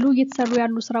በክልሉ እየተሰሩ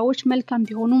ያሉ ስራዎች መልካም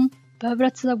ቢሆኑም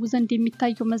በህብረተሰቡ ዘንድ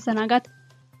የሚታየው መዘናጋት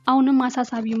አሁንም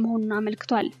አሳሳቢ መሆኑን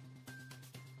አመልክቷል።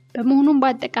 በመሆኑም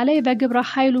በአጠቃላይ በግብረ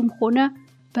ኃይሉም ሆነ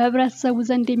በህብረተሰቡ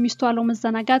ዘንድ የሚስተዋለው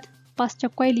መዘናጋት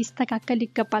በአስቸኳይ ሊስተካከል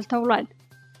ይገባል ተብሏል።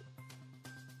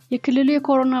 የክልሉ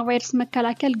የኮሮና ቫይረስ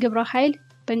መከላከል ግብረ ኃይል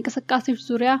በእንቅስቃሴዎች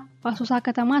ዙሪያ በአሶሳ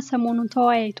ከተማ ሰሞኑን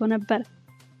ተወያይቶ ነበር።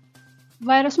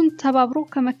 ቫይረሱን ተባብሮ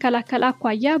ከመከላከል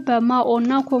አኳያ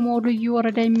በማኦና ኮሞሩ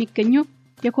ወረዳ የሚገኙ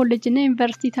የኮሌጅና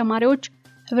ዩኒቨርሲቲ ተማሪዎች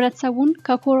ህብረተሰቡን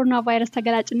ከኮሮና ቫይረስ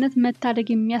ተጋላጭነት መታደግ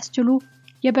የሚያስችሉ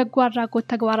የበጎ አድራጎት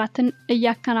ተግባራትን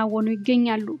እያከናወኑ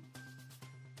ይገኛሉ።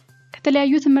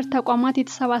 ከተለያዩ ትምህርት ተቋማት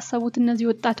የተሰባሰቡት እነዚህ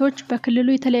ወጣቶች በክልሉ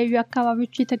የተለያዩ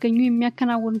አካባቢዎች የተገኙ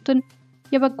የሚያከናውኑትን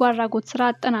የበጎ አድራጎት ስራ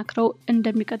አጠናክረው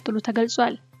እንደሚቀጥሉ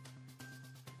ተገልጿል።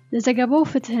 ለዘገባው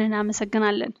ፍትህን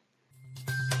እናመሰግናለን።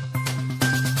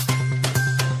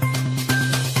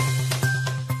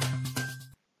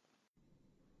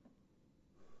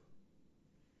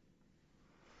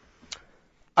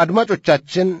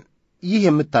 አድማጮቻችን ይህ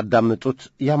የምታዳምጡት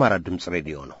የአማራ ድምጽ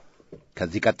ሬዲዮ ነው።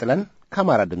 ከዚህ ቀጥለን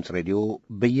ከአማራ ድምጽ ሬዲዮ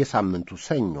በየሳምንቱ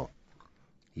ሰኞ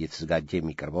እየተዘጋጀ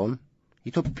የሚቀርበውን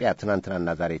ኢትዮጵያ ትናንትናና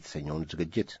ዛሬ የተሰኘውን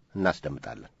ዝግጅት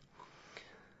እናስደምጣለን።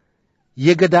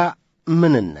 የገዳ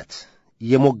ምንነት፣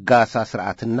 የሞጋሳ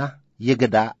ስርዓትና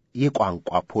የገዳ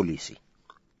የቋንቋ ፖሊሲ።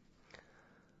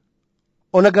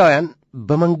 ኦነጋውያን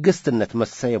በመንግስትነት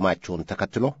መሰየማቸውን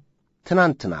ተከትሎ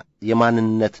ትናንትና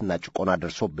የማንነትና ጭቆና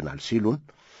ደርሶብናል ሲሉን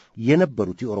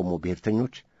የነበሩት የኦሮሞ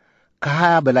ብሔርተኞች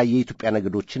ከ20 በላይ የኢትዮጵያ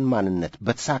ነገዶችን ማንነት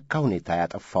በተሳካ ሁኔታ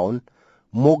ያጠፋውን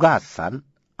ሞጋሳን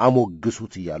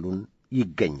አሞግሱት እያሉን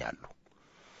ይገኛሉ።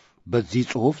 በዚህ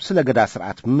ጽሑፍ ስለ ገዳ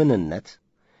ሥርዓት ምንነት፣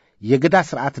 የገዳ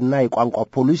ሥርዓትና የቋንቋ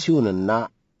ፖሊሲውንና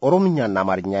ኦሮምኛና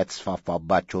አማርኛ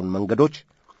የተስፋፋባቸውን መንገዶች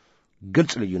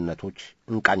ግልጽ ልዩነቶች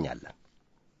እንቃኛለን።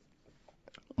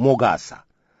 ሞጋሳ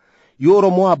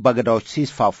የኦሮሞ አባገዳዎች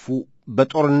ሲስፋፉ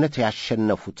በጦርነት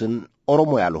ያሸነፉትን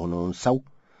ኦሮሞ ያልሆነውን ሰው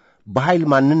በኃይል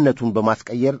ማንነቱን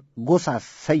በማስቀየር ጎሳ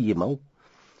ሰይመው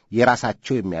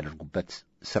የራሳቸው የሚያደርጉበት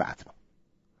ሥርዓት ነው።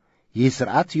 ይህ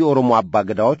ሥርዓት የኦሮሞ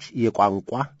አባገዳዎች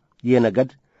የቋንቋ፣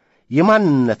 የነገድ፣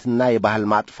 የማንነትና የባህል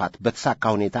ማጥፋት በተሳካ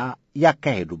ሁኔታ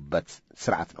ያካሄዱበት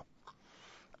ሥርዓት ነው።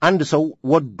 አንድ ሰው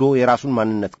ወዶ የራሱን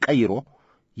ማንነት ቀይሮ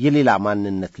የሌላ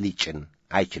ማንነት ሊጭን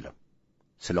አይችልም።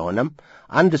 ስለሆነም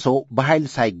አንድ ሰው በኃይል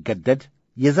ሳይገደድ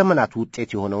የዘመናት ውጤት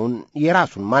የሆነውን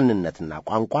የራሱን ማንነትና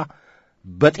ቋንቋ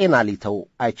በጤና ሊተው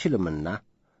አይችልምና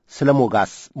ስለ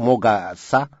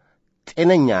ሞጋሳ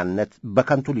ጤነኛነት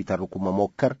በከንቱ ሊተርኩ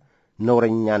መሞከር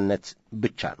ነውረኛነት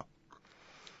ብቻ ነው።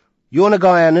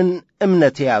 የኦነጋውያንን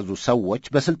እምነት የያዙ ሰዎች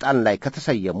በሥልጣን ላይ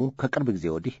ከተሰየሙ ከቅርብ ጊዜ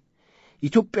ወዲህ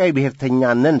ኢትዮጵያዊ ብሔርተኛ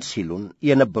ነን ሲሉን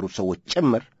የነበሩ ሰዎች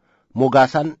ጭምር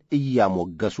ሞጋሳን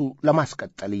እያሞገሱ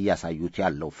ለማስቀጠል እያሳዩት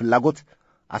ያለው ፍላጎት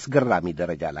አስገራሚ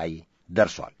ደረጃ ላይ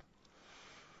ደርሷል።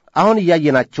 አሁን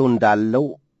እያየናቸው እንዳለው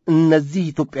እነዚህ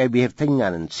ኢትዮጵያዊ ብሔርተኛ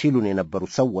ነን ሲሉን የነበሩ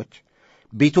ሰዎች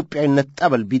በኢትዮጵያዊነት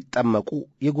ጠበል ቢጠመቁ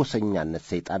የጎሰኛነት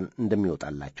ሰይጣን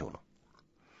እንደሚወጣላቸው ነው።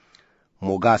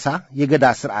 ሞጋሳ የገዳ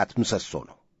ሥርዓት ምሰሶ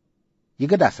ነው።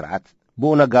 የገዳ ሥርዓት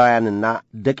በኦነጋውያንና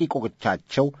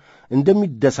ደቂቆቻቸው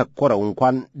እንደሚደሰኮረው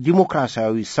እንኳን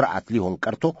ዲሞክራሲያዊ ሥርዓት ሊሆን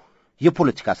ቀርቶ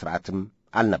የፖለቲካ ሥርዓትም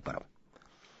አልነበረም።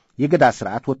 የገዳ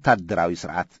ሥርዓት ወታደራዊ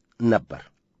ሥርዓት ነበር።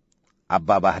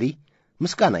 አባ ባህሪ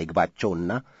ምስጋና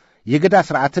ይግባቸውና የገዳ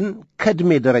ሥርዓትን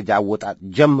ከዕድሜ ደረጃ አወጣጥ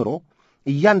ጀምሮ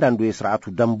እያንዳንዱ የሥርዓቱ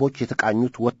ደንቦች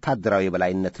የተቃኙት ወታደራዊ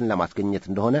የበላይነትን ለማስገኘት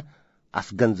እንደሆነ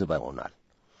አስገንዝበውናል።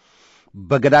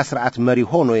 በገዳ ሥርዓት መሪ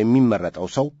ሆኖ የሚመረጠው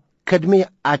ሰው ከዕድሜ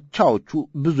አቻዎቹ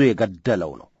ብዙ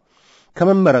የገደለው ነው።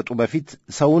 ከመመረጡ በፊት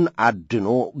ሰውን አድኖ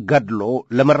ገድሎ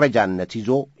ለመረጃነት ይዞ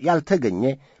ያልተገኘ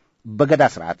በገዳ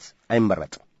ሥርዓት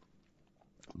አይመረጥም።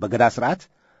 በገዳ ሥርዓት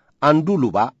አንዱ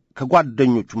ሉባ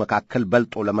ከጓደኞቹ መካከል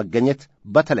በልጦ ለመገኘት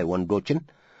በተለይ ወንዶችን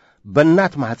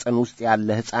በእናት ማኅፀን ውስጥ ያለ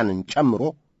ሕፃንን ጨምሮ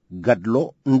ገድሎ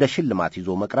እንደ ሽልማት ይዞ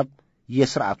መቅረብ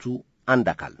የሥርዓቱ አንድ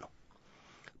አካል ነው።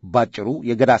 ባጭሩ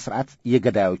የገዳ ሥርዓት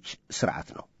የገዳዮች ሥርዓት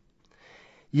ነው።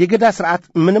 የገዳ ሥርዓት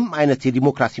ምንም አይነት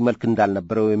የዲሞክራሲ መልክ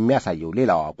እንዳልነበረው የሚያሳየው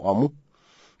ሌላው አቋሙ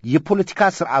የፖለቲካ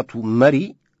ሥርዓቱ መሪ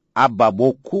አባ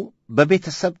ቦኩ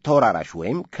በቤተሰብ ተወራራሽ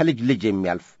ወይም ከልጅ ልጅ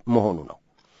የሚያልፍ መሆኑ ነው።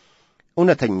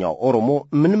 እውነተኛው ኦሮሞ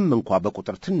ምንም እንኳ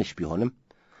በቁጥር ትንሽ ቢሆንም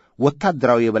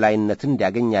ወታደራዊ የበላይነትን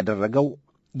እንዲያገኝ ያደረገው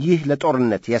ይህ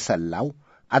ለጦርነት የሰላው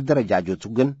አደረጃጀቱ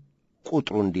ግን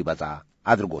ቁጥሩ እንዲበዛ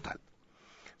አድርጎታል።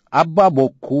 አባ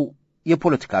ቦኩ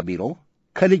የፖለቲካ ቢሮ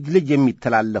ከልጅ ልጅ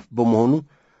የሚተላለፍ በመሆኑ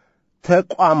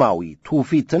ተቋማዊ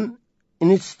ትውፊትን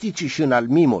ኢንስቲቱሽናል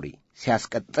ሚሞሪ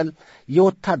ሲያስቀጥል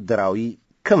የወታደራዊ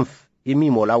ክንፍ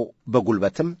የሚሞላው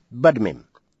በጉልበትም በዕድሜም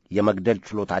የመግደል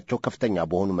ችሎታቸው ከፍተኛ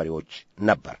በሆኑ መሪዎች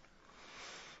ነበር።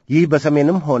 ይህ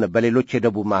በሰሜንም ሆነ በሌሎች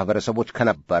የደቡብ ማኅበረሰቦች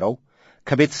ከነበረው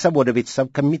ከቤተሰብ ወደ ቤተሰብ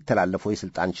ከሚተላለፈው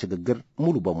የሥልጣን ሽግግር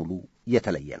ሙሉ በሙሉ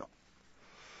የተለየ ነው።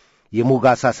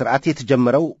 የሞጋሳ ሥርዓት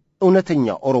የተጀመረው እውነተኛ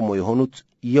ኦሮሞ የሆኑት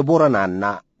የቦረናና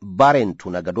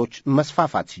ባሬንቱ ነገዶች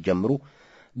መስፋፋት ሲጀምሩ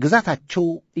ግዛታቸው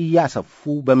እያሰፉ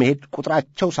በመሄድ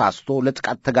ቁጥራቸው ሳስቶ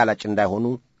ለጥቃት ተጋላጭ እንዳይሆኑ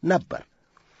ነበር።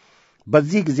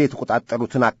 በዚህ ጊዜ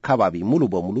የተቆጣጠሩትን አካባቢ ሙሉ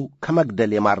በሙሉ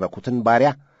ከመግደል የማረኩትን ባሪያ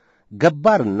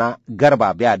ገባርና ገርባ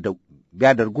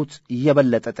ቢያደርጉት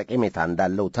የበለጠ ጠቀሜታ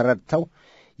እንዳለው ተረድተው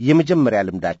የመጀመሪያ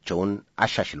ልምዳቸውን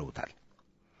አሻሽለውታል።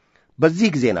 በዚህ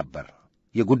ጊዜ ነበር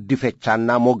የጉዲፈቻና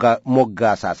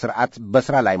ሞጋሳ ሥርዓት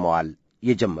በሥራ ላይ መዋል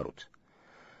የጀመሩት።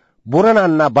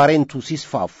 ቦረናና ባሬንቱ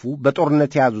ሲስፋፉ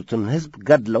በጦርነት የያዙትን ሕዝብ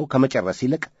ገድለው ከመጨረስ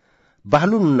ይልቅ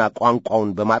ባህሉንና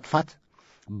ቋንቋውን በማጥፋት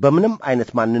በምንም አይነት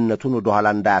ማንነቱን ወደ ኋላ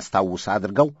እንዳያስታውስ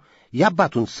አድርገው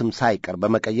የአባቱን ስም ሳይቀር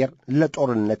በመቀየር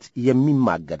ለጦርነት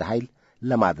የሚማገድ ኃይል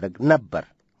ለማድረግ ነበር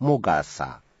ሞጋሳ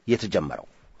የተጀመረው።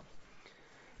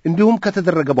 እንዲሁም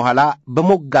ከተደረገ በኋላ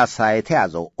በሞጋሳ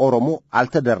የተያዘው ኦሮሞ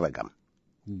አልተደረገም፣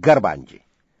 ገርባ እንጂ።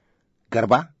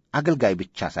 ገርባ አገልጋይ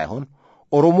ብቻ ሳይሆን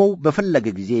ኦሮሞው በፈለገ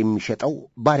ጊዜ የሚሸጠው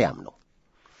ባሪያም ነው።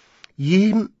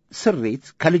 ይህም ስሬት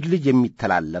ከልጅ ልጅ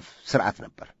የሚተላለፍ ሥርዓት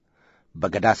ነበር።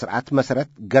 በገዳ ሥርዓት መሠረት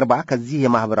ገርባ ከዚህ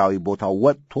የማኅበራዊ ቦታው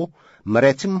ወጥቶ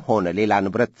መሬትም ሆነ ሌላ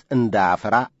ንብረት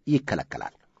እንዳያፈራ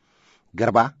ይከለከላል።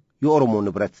 ገርባ የኦሮሞ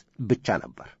ንብረት ብቻ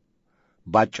ነበር።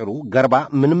 ባጭሩ ገርባ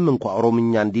ምንም እንኳ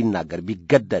ኦሮምኛ እንዲናገር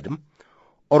ቢገደድም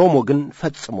ኦሮሞ ግን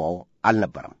ፈጽሞ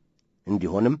አልነበረም።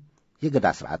 እንዲሆንም የገዳ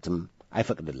ሥርዓትም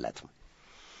አይፈቅድለትም።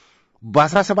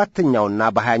 በ17ኛውና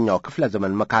በ20ኛው ክፍለ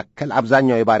ዘመን መካከል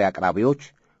አብዛኛው የባሪያ አቅራቢዎች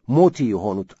ሞቲ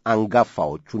የሆኑት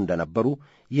አንጋፋዎቹ እንደነበሩ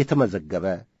የተመዘገበ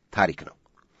ታሪክ ነው።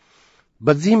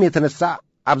 በዚህም የተነሳ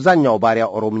አብዛኛው ባሪያ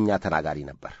ኦሮምኛ ተናጋሪ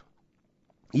ነበር።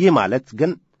 ይህ ማለት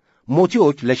ግን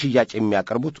ሞቲዎች ለሽያጭ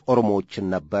የሚያቀርቡት ኦሮሞዎችን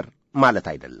ነበር ማለት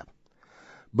አይደለም።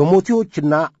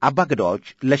 በሞቲዎችና አባገዳዎች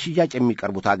ለሽያጭ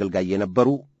የሚቀርቡት አገልጋይ የነበሩ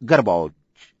ገርባዎች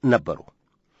ነበሩ።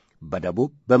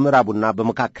 በደቡብ በምዕራቡና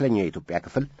በመካከለኛው የኢትዮጵያ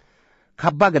ክፍል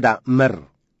ከአባገዳ መር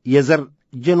የዘር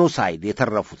ጄኖሳይድ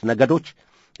የተረፉት ነገዶች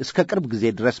እስከ ቅርብ ጊዜ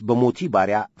ድረስ በሞቲ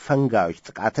ባሪያ ፈንጋዮች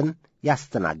ጥቃትን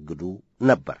ያስተናግዱ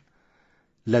ነበር።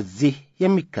 ለዚህ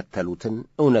የሚከተሉትን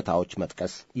እውነታዎች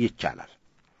መጥቀስ ይቻላል።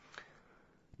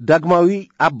 ዳግማዊ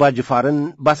አባ ጅፋርን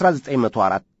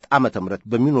በ1904 ዓመተ ምህረት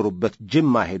በሚኖሩበት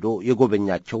ጅማ ሄዶ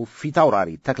የጎበኛቸው ፊታውራሪ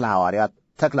ተክለ ሐዋርያት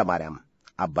ተክለ ማርያም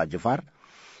አባ ጅፋር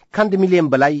ከ1 ሚሊዮን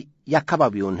በላይ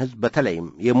የአካባቢውን ሕዝብ በተለይም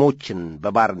የሞችን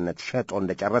በባርነት ሸጦ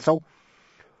እንደጨረሰው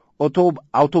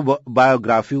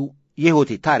አውቶባዮግራፊው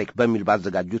የሕይወቴ ታሪክ በሚል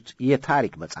ባዘጋጁት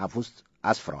የታሪክ መጽሐፍ ውስጥ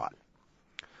አስፍረዋል።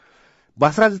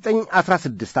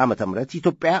 በ1916 ዓመተ ምህረት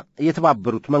ኢትዮጵያ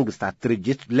የተባበሩት መንግስታት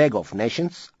ድርጅት ሌግ ኦፍ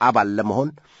ኔሽንስ አባል ለመሆን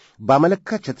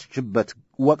ባመለከተችበት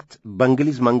ወቅት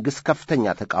በእንግሊዝ መንግስት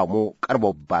ከፍተኛ ተቃውሞ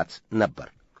ቀርቦባት ነበር።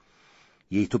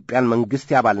 የኢትዮጵያን መንግስት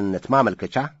የአባልነት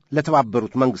ማመልከቻ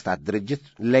ለተባበሩት መንግስታት ድርጅት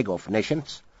ሌግ ኦፍ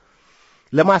ኔሽንስ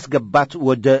ለማስገባት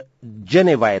ወደ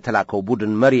ጄኔቫ የተላከው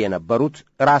ቡድን መሪ የነበሩት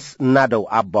ራስ ናደው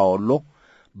አባ ወሎ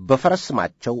በፈረስ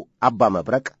ስማቸው አባ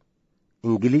መብረቅ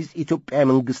እንግሊዝ ኢትዮጵያ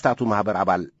የመንግስታቱ ማህበር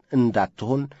አባል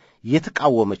እንዳትሆን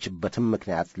የተቃወመችበትም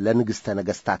ምክንያት ለንግሥተ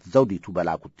ነገሥታት ዘውዲቱ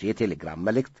በላኩት የቴሌግራም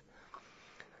መልእክት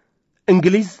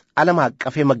እንግሊዝ ዓለም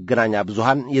አቀፍ የመገናኛ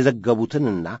ብዙሃን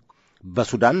የዘገቡትንና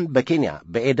በሱዳን በኬንያ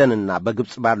በኤደንና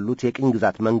በግብጽ ባሉት የቅኝ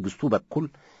ግዛት መንግስቱ በኩል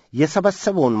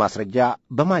የሰበሰበውን ማስረጃ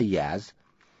በማያያዝ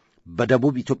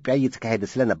በደቡብ ኢትዮጵያ እየተካሄደ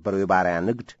ስለነበረው የባሪያ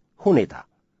ንግድ ሁኔታ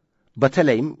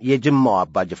በተለይም የጅማው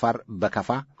አባ ጅፋር በከፋ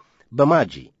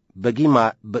በማጂ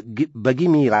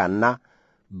በጊሚራና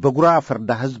በጉራ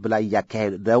ፍርዳ ሕዝብ ላይ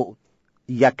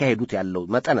እያካሄዱት ያለው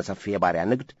መጠነ ሰፊ የባሪያ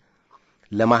ንግድ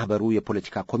ለማኅበሩ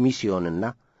የፖለቲካ ኮሚሲዮንና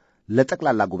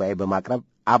ለጠቅላላ ጉባኤ በማቅረብ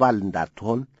አባል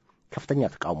እንዳትሆን ከፍተኛ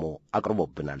ተቃውሞ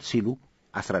አቅርቦብናል ሲሉ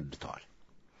አስረድተዋል።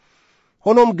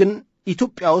 ሆኖም ግን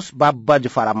ኢትዮጵያ ውስጥ በአባ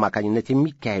ጅፋር አማካኝነት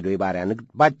የሚካሄደው የባሪያ ንግድ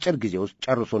በአጭር ጊዜ ውስጥ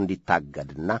ጨርሶ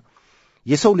እንዲታገድና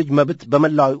የሰው ልጅ መብት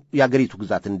በመላው የአገሪቱ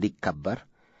ግዛት እንዲከበር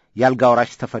የአልጋ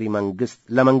ወራሽ ተፈሪ መንግስት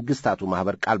ለመንግስታቱ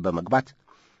ማህበር ቃል በመግባት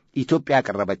ኢትዮጵያ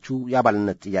ያቀረበችው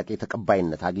የአባልነት ጥያቄ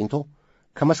ተቀባይነት አግኝቶ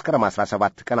ከመስከረም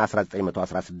 17 ቀን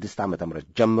 1916 ዓ.ም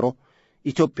ጀምሮ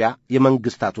ኢትዮጵያ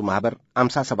የመንግስታቱ ማህበር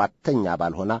 57ኛ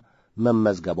አባል ሆና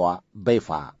መመዝገቧ በይፋ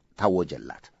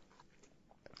ታወጀላት።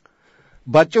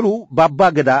 ባጭሩ በአባ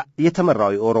ገዳ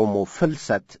የተመራው የኦሮሞ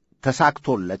ፍልሰት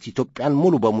ተሳክቶለት ኢትዮጵያን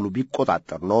ሙሉ በሙሉ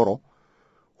ቢቆጣጠር ኖሮ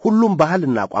ሁሉም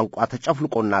ባህልና ቋንቋ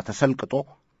ተጨፍልቆና ተሰልቅጦ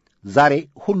ዛሬ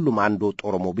ሁሉም አንድ ወጥ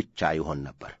ኦሮሞ ብቻ ይሆን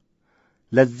ነበር።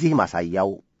 ለዚህ ማሳያው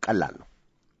ቀላል ነው።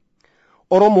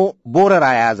 ኦሮሞ በወረራ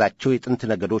የያዛቸው የጥንት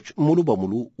ነገዶች ሙሉ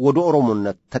በሙሉ ወደ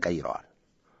ኦሮሞነት ተቀይረዋል።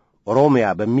 ኦሮሚያ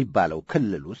በሚባለው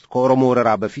ክልል ውስጥ ከኦሮሞ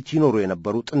ወረራ በፊት ይኖሩ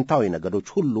የነበሩ ጥንታዊ ነገዶች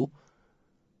ሁሉ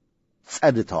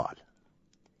ጸድተዋል።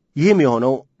 ይህም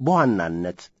የሆነው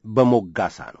በዋናነት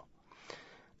በሞጋሳ ነው።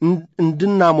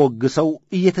 እንድናሞግሰው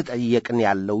እየተጠየቅን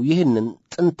ያለው ይህንን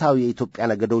ጥንታዊ የኢትዮጵያ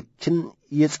ነገዶችን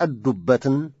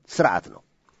የጸዱበትን ሥርዓት ነው።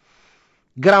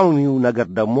 ግራሚው ነገር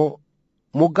ደግሞ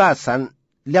ሞጋሳን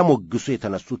ሊያሞግሱ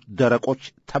የተነሱት ደረቆች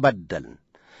ተበደልን፣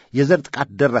 የዘር ጥቃት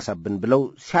ደረሰብን ብለው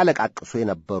ሲያለቃቅሱ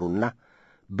የነበሩና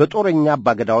በጦረኛ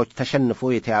አባገዳዎች ተሸንፈው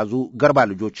የተያዙ ገርባ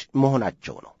ልጆች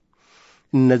መሆናቸው ነው።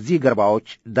 እነዚህ ገርባዎች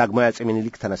ዳግማዊ አፄ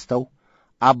ምኒልክ ተነስተው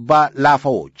አባ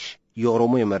ላፋዎች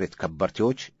የኦሮሞ የመሬት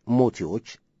ከበርቴዎች፣ ሞቲዎች፣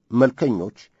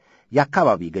 መልከኞች፣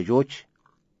 የአካባቢ ገዢዎች፣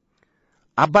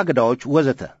 አባገዳዎች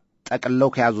ወዘተ ጠቅልለው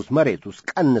ከያዙት መሬት ውስጥ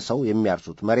ቀንሰው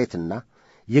የሚያርሱት መሬትና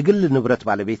የግል ንብረት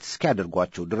ባለቤት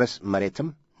እስኪያደርጓቸው ድረስ መሬትም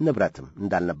ንብረትም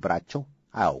እንዳልነበራቸው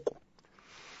አያውቁ።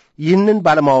 ይህንን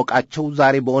ባለማወቃቸው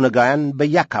ዛሬ በኦነጋውያን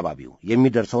በየአካባቢው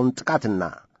የሚደርሰውን ጥቃትና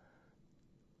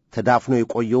ተዳፍኖ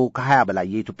የቆየው ከ20 በላይ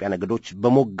የኢትዮጵያ ነገዶች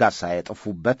በሞጋሳ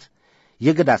የጠፉበት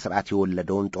የገዳ ሥርዓት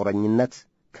የወለደውን ጦረኝነት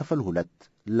ክፍል 2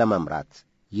 ለመምራት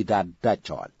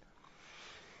ይዳዳቸዋል።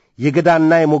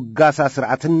 የገዳና የሞጋሳ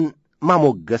ሥርዓትን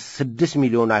ማሞገስ 6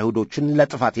 ሚሊዮን አይሁዶችን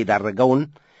ለጥፋት የዳረገውን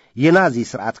የናዚ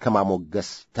ሥርዓት ከማሞገስ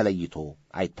ተለይቶ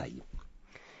አይታይም።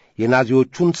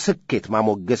 የናዚዎቹን ስኬት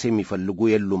ማሞገስ የሚፈልጉ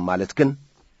የሉም ማለት ግን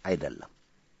አይደለም፣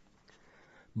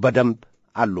 በደንብ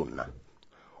አሉና።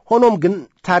 ሆኖም ግን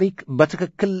ታሪክ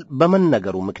በትክክል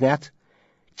በመነገሩ ምክንያት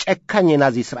ጨካኝ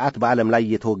የናዚ ሥርዓት በዓለም ላይ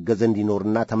እየተወገዘ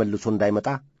እንዲኖርና ተመልሶ እንዳይመጣ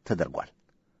ተደርጓል።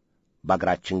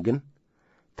 በአገራችን ግን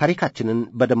ታሪካችንን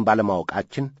በደንብ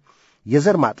አለማወቃችን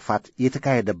የዘር ማጥፋት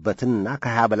የተካሄደበትንና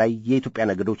ከ20 በላይ የኢትዮጵያ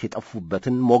ነገዶች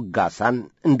የጠፉበትን ሞጋሳን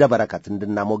እንደ በረከት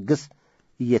እንድናሞግስ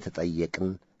እየተጠየቅን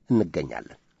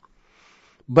እንገኛለን።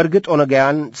 በእርግጥ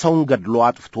ኦነጋውያን ሰውን ገድሎ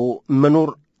አጥፍቶ መኖር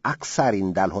አክሳሪ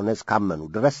እንዳልሆነ እስካመኑ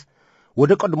ድረስ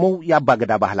ወደ ቀድሞው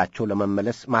የአባገዳ ባህላቸው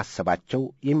ለመመለስ ማሰባቸው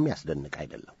የሚያስደንቅ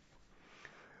አይደለም።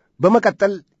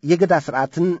 በመቀጠል የገዳ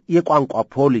ሥርዓትን የቋንቋ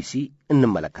ፖሊሲ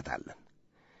እንመለከታለን።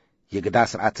 የገዳ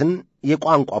ሥርዓትን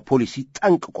የቋንቋ ፖሊሲ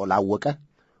ጠንቅቆ ላወቀ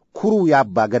ኩሩ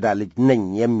የአባገዳ ልጅ ነኝ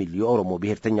የሚል የኦሮሞ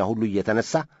ብሔርተኛ ሁሉ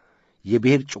እየተነሳ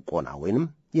የብሔር ጭቆና ወይንም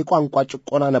የቋንቋ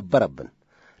ጭቆና ነበረብን፣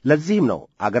 ለዚህም ነው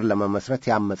አገር ለመመስረት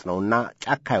ያመጽነውና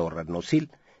ጫካ ያወረድነው ሲል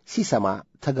ሲሰማ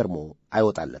ተገርሞ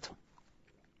አይወጣለትም።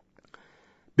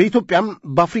 በኢትዮጵያም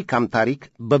በአፍሪካም ታሪክ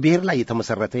በብሔር ላይ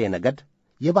የተመሠረተ የነገድ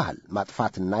የባህል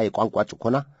ማጥፋትና የቋንቋ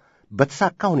ጭቆና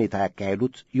በተሳካ ሁኔታ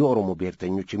ያካሄዱት የኦሮሞ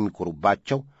ብሔርተኞች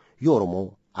የሚኮሩባቸው የኦሮሞ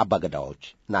አባገዳዎች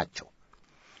ናቸው።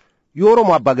 የኦሮሞ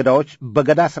አባገዳዎች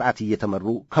በገዳ ሥርዓት እየተመሩ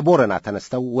ከቦረና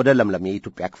ተነስተው ወደ ለምለም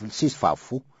የኢትዮጵያ ክፍል ሲስፋፉ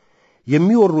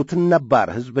የሚወሩትን ነባር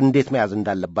ሕዝብ እንዴት መያዝ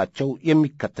እንዳለባቸው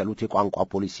የሚከተሉት የቋንቋ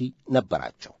ፖሊሲ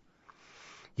ነበራቸው።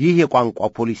 ይህ የቋንቋ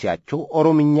ፖሊሲያቸው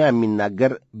ኦሮምኛ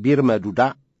የሚናገር ቢርመዱዳ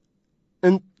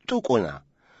እንጡቁና፣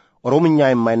 ኦሮምኛ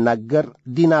የማይናገር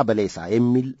ዲና በሌሳ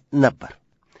የሚል ነበር።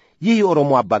 ይህ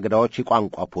የኦሮሞ አባገዳዎች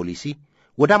የቋንቋ ፖሊሲ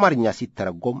ወደ አማርኛ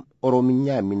ሲተረጎም ኦሮምኛ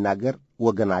የሚናገር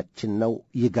ወገናችን ነው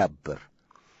ይገብር፣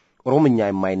 ኦሮምኛ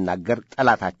የማይናገር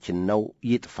ጠላታችን ነው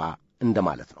ይጥፋ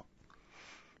እንደማለት ነው።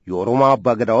 የኦሮሞ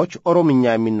አባገዳዎች ኦሮምኛ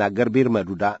የሚናገር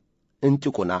ቢርመዱዳ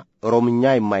እንጭቁና፣ ኦሮምኛ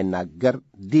የማይናገር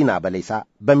ዲና በሌሳ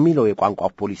በሚለው የቋንቋ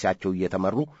ፖሊሲያቸው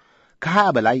እየተመሩ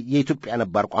ከ20 በላይ የኢትዮጵያ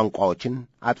ነባር ቋንቋዎችን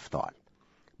አጥፍተዋል።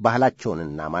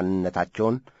 ባህላቸውንና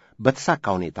ማንነታቸውን በተሳካ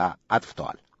ሁኔታ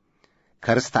አጥፍተዋል።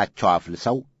 ከርስታቸው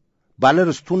አፍልሰው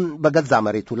ባለርስቱን በገዛ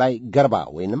መሬቱ ላይ ገርባ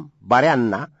ወይንም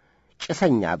ባሪያና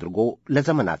ጭሰኛ አድርጎ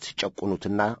ለዘመናት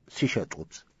ሲጨቁኑትና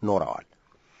ሲሸጡት ኖረዋል።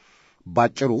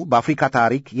 ባጭሩ በአፍሪካ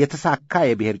ታሪክ የተሳካ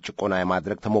የብሔር ጭቆና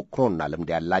የማድረግ ተሞክሮና ልምድ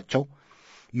ያላቸው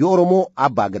የኦሮሞ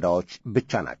አባገዳዎች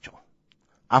ብቻ ናቸው።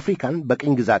 አፍሪካን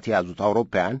በቅኝ ግዛት የያዙት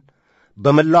አውሮፓውያን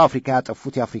በመላው አፍሪካ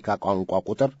ያጠፉት የአፍሪካ ቋንቋ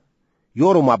ቁጥር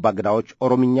የኦሮሞ አባገዳዎች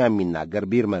ኦሮምኛ የሚናገር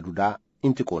ቢርመዱዳ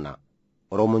እንጥቁና፣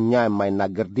 ኦሮምኛ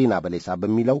የማይናገር ዲና በሌሳ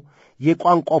በሚለው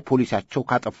የቋንቋ ፖሊሲያቸው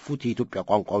ካጠፉት የኢትዮጵያ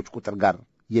ቋንቋዎች ቁጥር ጋር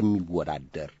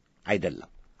የሚወዳደር አይደለም።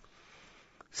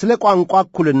 ስለ ቋንቋ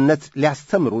እኩልነት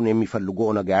ሊያስተምሩን የሚፈልጉ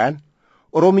ኦነጋውያን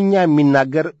ኦሮምኛ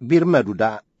የሚናገር ቢርመዱዳ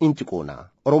እንጥቁና፣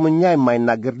 ኦሮምኛ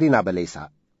የማይናገር ዲና በሌሳ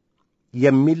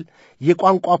የሚል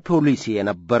የቋንቋ ፖሊሲ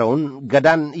የነበረውን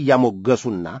ገዳን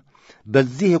እያሞገሱና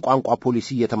በዚህ የቋንቋ ፖሊሲ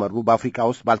እየተመሩ በአፍሪካ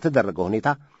ውስጥ ባልተደረገ ሁኔታ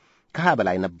ከ20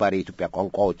 በላይ ነባር የኢትዮጵያ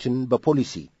ቋንቋዎችን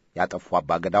በፖሊሲ ያጠፉ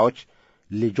አባገዳዎች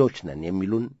ልጆች ነን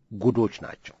የሚሉን ጉዶች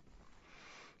ናቸው።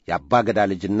 የአባገዳ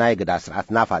ልጅና የገዳ ሥርዓት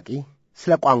ናፋቂ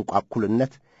ስለ ቋንቋ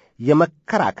እኩልነት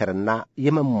የመከራከርና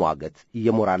የመሟገት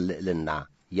የሞራል ልዕልና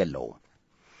የለውም።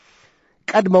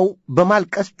 ቀድመው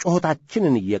በማልቀስ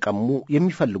ጮኸታችንን እየቀሙ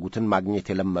የሚፈልጉትን ማግኘት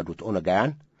የለመዱት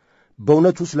ኦነጋውያን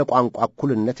በእውነቱ ስለ ቋንቋ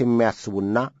እኩልነት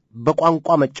የሚያስቡና በቋንቋ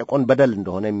መጨቆን በደል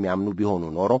እንደሆነ የሚያምኑ ቢሆኑ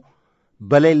ኖሮ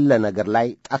በሌለ ነገር ላይ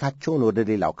ጣታቸውን ወደ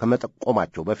ሌላው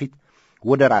ከመጠቆማቸው በፊት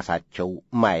ወደ ራሳቸው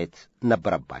ማየት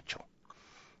ነበረባቸው።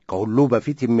 ከሁሉ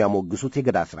በፊት የሚያሞግሱት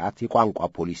የገዳ ሥርዓት የቋንቋ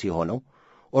ፖሊሲ የሆነው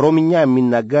ኦሮምኛ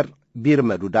የሚናገር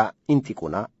ቢርመዱዳ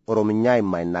እንጥቁና፣ ኦሮምኛ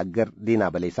የማይናገር ዲና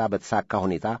በሌሳ በተሳካ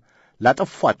ሁኔታ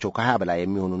ላጠፏቸው ከ20 በላይ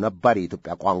የሚሆኑ ነባር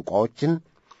የኢትዮጵያ ቋንቋዎችን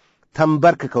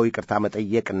ተንበርክከው ይቅርታ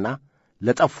መጠየቅና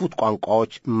ለጠፉት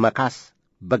ቋንቋዎች መካስ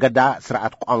በገዳ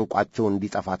ሥርዓት ቋንቋቸው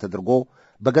እንዲጠፋ ተደርጎ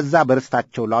በገዛ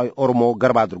በርስታቸው ላይ ኦሮሞ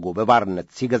ገርባ አድርጎ በባርነት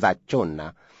ሲገዛቸውና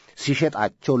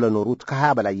ሲሸጣቸው ለኖሩት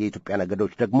ከ20 በላይ የኢትዮጵያ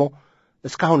ነገዶች ደግሞ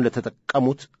እስካሁን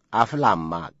ለተጠቀሙት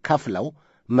አፍላማ ከፍለው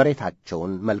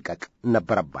መሬታቸውን መልቀቅ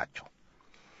ነበረባቸው።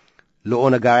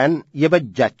 ለኦነጋውያን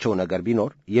የበጃቸው ነገር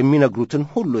ቢኖር የሚነግሩትን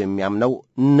ሁሉ የሚያምነው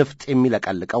ንፍጥ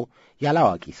የሚለቀልቀው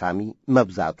ያላዋቂ ሳሚ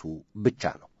መብዛቱ ብቻ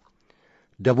ነው።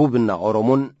 ደቡብና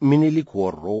ኦሮሞን ሚኒሊክ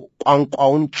ወሮ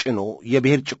ቋንቋውን ጭኖ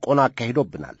የብሔር ጭቆና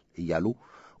አካሂዶብናል እያሉ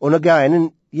ኦነጋውያንን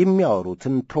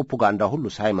የሚያወሩትን ፕሮፓጋንዳ ሁሉ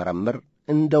ሳይመረምር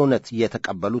እንደ እውነት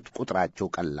የተቀበሉት ቁጥራቸው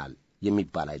ቀላል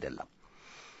የሚባል አይደለም።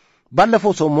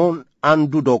 ባለፈው ሰሞን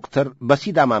አንዱ ዶክተር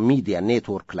በሲዳማ ሚዲያ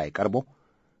ኔትወርክ ላይ ቀርቦ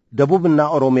ደቡብና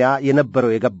ኦሮሚያ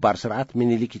የነበረው የገባር ሥርዓት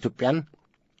ሚኒሊክ ኢትዮጵያን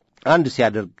አንድ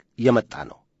ሲያደርግ የመጣ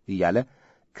ነው እያለ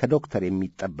ከዶክተር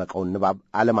የሚጠበቀውን ንባብ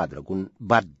አለማድረጉን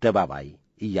በአደባባይ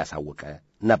እያሳወቀ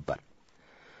ነበር።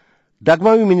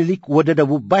 ዳግማዊ ምኒልክ ወደ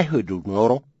ደቡብ ባይሄዱ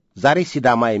ኖሮ ዛሬ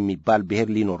ሲዳማ የሚባል ብሔር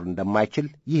ሊኖር እንደማይችል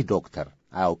ይህ ዶክተር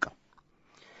አያውቅም።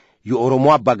 የኦሮሞ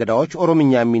አባገዳዎች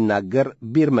ኦሮምኛ የሚናገር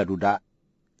ቢርመዱዳ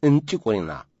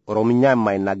እንጭቁና ኦሮምኛ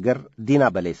የማይናገር ዲና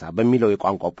በሌሳ በሚለው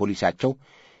የቋንቋ ፖሊሲያቸው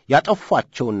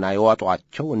ያጠፏቸውና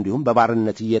የዋጧቸው እንዲሁም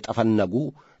በባርነት እየጠፈነጉ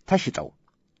ተሽጠው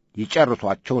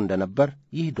ይጨርሷቸው እንደነበር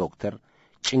ይህ ዶክተር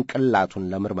ጭንቅላቱን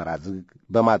ለምርመራ ዝግ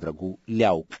በማድረጉ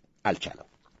ሊያውቅ አልቻለም።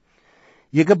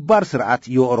 የገባር ሥርዓት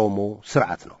የኦሮሞ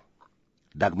ሥርዓት ነው።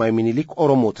 ዳግማዊ ምኒልክ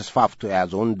ኦሮሞ ተስፋፍቶ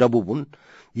የያዘውን ደቡቡን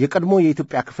የቀድሞ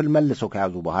የኢትዮጵያ ክፍል መልሰው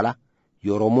ከያዙ በኋላ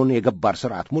የኦሮሞን የገባር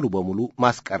ሥርዓት ሙሉ በሙሉ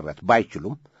ማስቀረት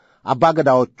ባይችሉም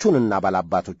አባገዳዎቹንና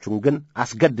ባላባቶቹን ግን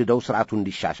አስገድደው ሥርዓቱ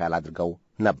እንዲሻሻል አድርገው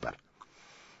ነበር።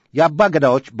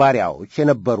 የአባገዳዎች ባሪያዎች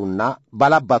የነበሩና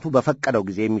ባላባቱ በፈቀደው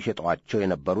ጊዜ የሚሸጧቸው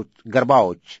የነበሩት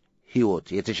ገርባዎች ሕይወት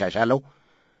የተሻሻለው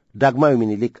ዳግማዊ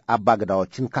ምኒልክ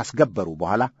አባገዳዎችን ካስገበሩ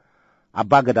በኋላ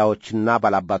አባገዳዎችና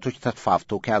ባላባቶች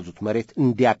ተስፋፍተው ከያዙት መሬት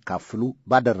እንዲያካፍሉ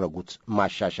ባደረጉት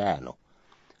ማሻሻያ ነው።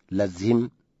 ለዚህም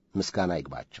ምስጋና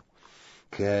ይግባቸው።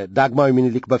 ከዳግማዊ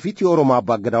ምኒልክ በፊት የኦሮሞ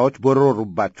አባገዳዎች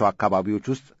በሮሩባቸው አካባቢዎች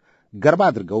ውስጥ ገርባ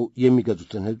አድርገው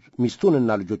የሚገዙትን ሕዝብ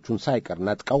ሚስቱንና ልጆቹን ሳይቀር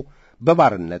ነጥቀው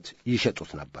በባርነት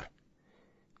ይሸጡት ነበር።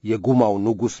 የጉማው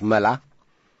ንጉሥ መላ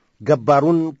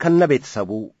ገባሩን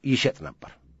ከነቤተሰቡ ይሸጥ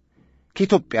ነበር።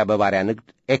 ከኢትዮጵያ በባሪያ ንግድ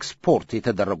ኤክስፖርት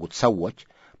የተደረጉት ሰዎች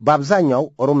በአብዛኛው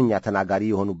ኦሮምኛ ተናጋሪ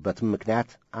የሆኑበትም ምክንያት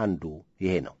አንዱ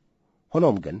ይሄ ነው።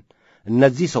 ሆኖም ግን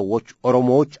እነዚህ ሰዎች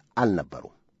ኦሮሞዎች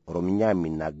አልነበሩም። ኦሮምኛ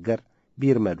የሚናገር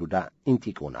ቢርመዱዳ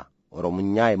ኢንቲቁና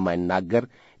ኦሮምኛ የማይናገር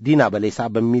ዲና በሌሳ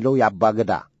በሚለው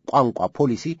የአባገዳ ቋንቋ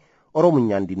ፖሊሲ ኦሮምኛ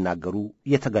እንዲናገሩ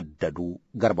የተገደዱ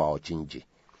ገርባዎች እንጂ።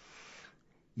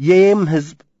 የየም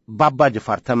ሕዝብ በአባ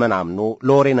ጅፋር ተመናምኖ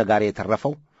ለወሬ ነጋሪ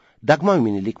የተረፈው ዳግማዊ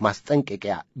ምኒልክ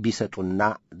ማስጠንቀቂያ ቢሰጡና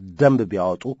ደንብ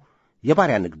ቢያወጡ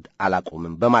የባሪያ ንግድ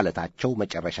አላቆምም በማለታቸው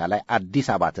መጨረሻ ላይ አዲስ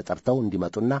አበባ ተጠርተው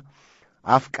እንዲመጡና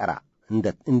አፍቀራ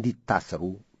እንዲታሰሩ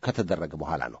ከተደረገ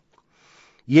በኋላ ነው።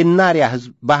 የናሪያ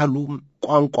ሕዝብ ባህሉም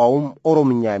ቋንቋውም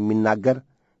ኦሮምኛ የሚናገር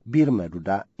ቢርመዱዳ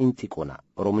ኢንቲቆና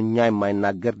ኦሮምኛ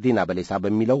የማይናገር ዲና በሌሳ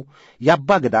በሚለው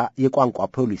የአባገዳ የቋንቋ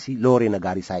ፖሊሲ ለወሬ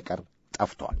ነጋሪ ሳይቀር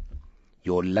ጠፍቷል።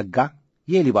 የወለጋ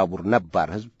የሊባቡር ነባር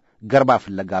ሕዝብ ገርባ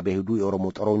ፍለጋ በሄዱ የኦሮሞ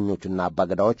ጦረኞችና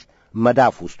አባገዳዎች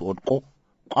መዳፍ ውስጥ ወድቆ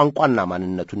ቋንቋና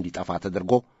ማንነቱ እንዲጠፋ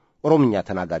ተደርጎ ኦሮምኛ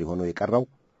ተናጋሪ ሆኖ የቀረው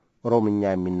ኦሮምኛ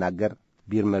የሚናገር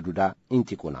ቢርመዱዳ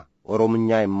ኢንቲቁና ኦሮምኛ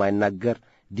የማይናገር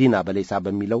ዲና በሌሳ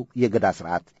በሚለው የገዳ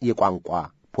ሥርዓት የቋንቋ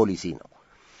ፖሊሲ ነው።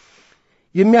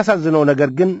 የሚያሳዝነው ነገር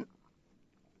ግን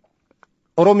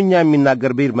ኦሮምኛ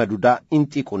የሚናገር ቢርመዱዳ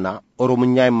ኢንቲቁና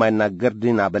ኦሮምኛ የማይናገር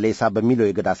ዲና በሌሳ በሚለው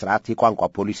የገዳ ሥርዓት የቋንቋ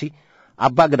ፖሊሲ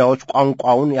አባገዳዎች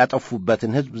ቋንቋውን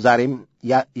ያጠፉበትን ሕዝብ ዛሬም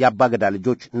የአባገዳ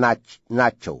ልጆች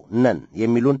ናቸው ነን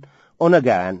የሚሉን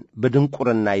ኦነጋውያን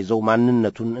በድንቁርና ይዘው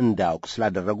ማንነቱን እንዳያውቅ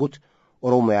ስላደረጉት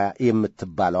ኦሮሚያ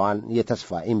የምትባለዋን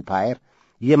የተስፋ ኢምፓየር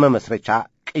የመመስረቻ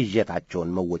ቅዠታቸውን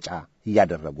መወጫ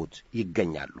እያደረጉት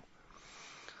ይገኛሉ።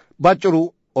 ባጭሩ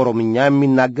ኦሮምኛ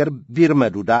የሚናገር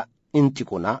ቢርመዱዳ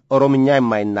ኢንቲቁና ኦሮምኛ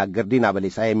የማይናገር ዲና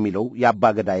በሌሳ የሚለው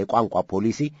የአባገዳ የቋንቋ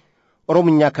ፖሊሲ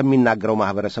ኦሮምኛ ከሚናገረው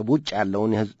ማህበረሰብ ውጭ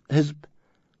ያለውን ሕዝብ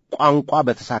ቋንቋ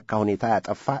በተሳካ ሁኔታ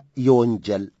ያጠፋ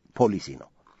የወንጀል ፖሊሲ ነው።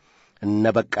 እነ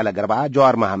በቀለ ገርባ፣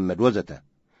 ጀዋር መሐመድ ወዘተ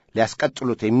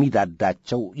ሊያስቀጥሉት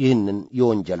የሚዳዳቸው ይህንን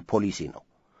የወንጀል ፖሊሲ ነው።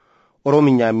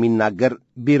 ኦሮምኛ የሚናገር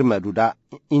ቢርመዱዳ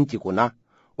ኢንቲቁና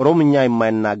ኦሮምኛ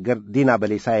የማይናገር ዲና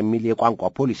በሌሳ የሚል የቋንቋ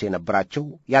ፖሊሲ የነበራቸው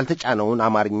ያልተጫነውን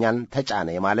አማርኛን ተጫነ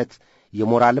የማለት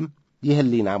የሞራልም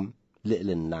የህሊናም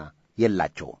ልዕልና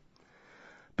የላቸውም።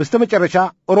 በስተመጨረሻ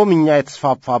ኦሮምኛ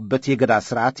የተስፋፋበት የገዳ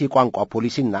ሥርዓት የቋንቋ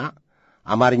ፖሊሲና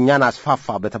አማርኛን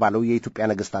አስፋፋ በተባለው የኢትዮጵያ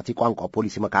ነገሥታት የቋንቋ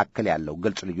ፖሊሲ መካከል ያለው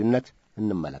ግልጽ ልዩነት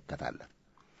እንመለከታለን።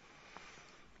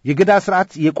 የገዳ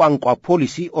ሥርዓት የቋንቋ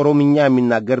ፖሊሲ ኦሮምኛ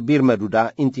የሚናገር ቢርመዱዳ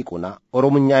ኢንቲቁና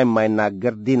ኦሮምኛ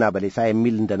የማይናገር ዲና በሌሳ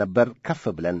የሚል እንደነበር ከፍ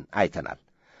ብለን አይተናል።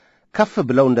 ከፍ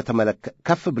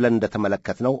ብለን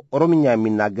እንደተመለከትነው ኦሮምኛ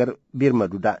የሚናገር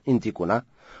ቢርመዱዳ ኢንቲቁና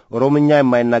ኦሮምኛ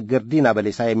የማይናገር ዲና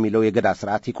በሌሳ የሚለው የገዳ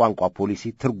ሥርዓት የቋንቋ ፖሊሲ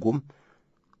ትርጉም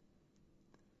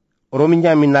ኦሮምኛ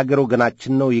የሚናገር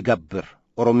ወገናችን ነው ይገብር፣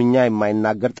 ኦሮምኛ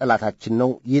የማይናገር ጠላታችን ነው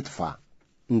ይጥፋ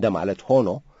እንደማለት ሆኖ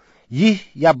ይህ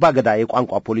የአባገዳ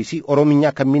የቋንቋ ፖሊሲ ኦሮምኛ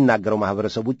ከሚናገረው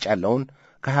ማህበረሰብ ውጭ ያለውን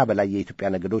ከ20 በላይ የኢትዮጵያ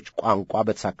ነገዶች ቋንቋ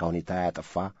በተሳካ ሁኔታ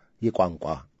ያጠፋ የቋንቋ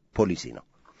ፖሊሲ ነው።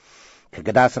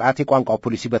 ከገዳ ሥርዓት የቋንቋ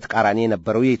ፖሊሲ በተቃራኒ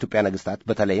የነበረው የኢትዮጵያ ነገሥታት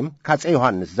በተለይም ከአፄ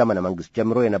ዮሐንስ ዘመነ መንግሥት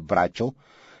ጀምሮ የነበራቸው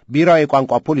ብሔራዊ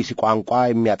የቋንቋ ፖሊሲ ቋንቋ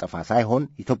የሚያጠፋ ሳይሆን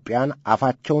ኢትዮጵያን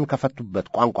አፋቸውን ከፈቱበት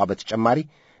ቋንቋ በተጨማሪ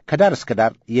ከዳር እስከ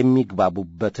ዳር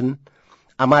የሚግባቡበትን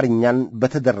አማርኛን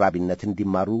በተደራቢነት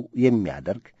እንዲማሩ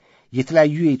የሚያደርግ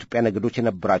የተለያዩ የኢትዮጵያ ነገዶች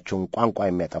የነበራቸውን ቋንቋ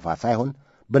የሚያጠፋ ሳይሆን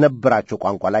በነበራቸው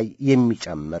ቋንቋ ላይ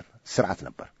የሚጨምር ሥርዓት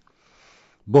ነበር።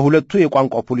 በሁለቱ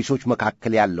የቋንቋ ፖሊሶች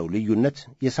መካከል ያለው ልዩነት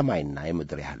የሰማይና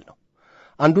የምድር ያህል ነው።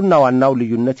 አንዱና ዋናው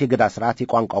ልዩነት የገዳ ሥርዓት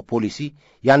የቋንቋው ፖሊሲ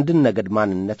የአንድን ነገድ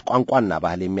ማንነት ቋንቋና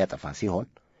ባህል የሚያጠፋ ሲሆን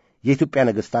የኢትዮጵያ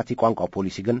ነገሥታት የቋንቋ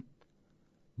ፖሊሲ ግን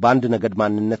በአንድ ነገድ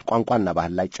ማንነት ቋንቋና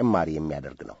ባህል ላይ ጭማሪ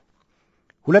የሚያደርግ ነው።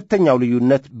 ሁለተኛው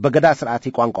ልዩነት በገዳ ሥርዓት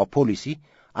የቋንቋ ፖሊሲ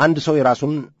አንድ ሰው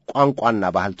የራሱን ቋንቋና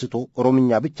ባህል ትቶ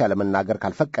ኦሮምኛ ብቻ ለመናገር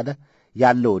ካልፈቀደ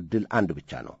ያለው ዕድል አንድ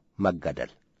ብቻ ነው፣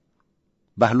 መገደል።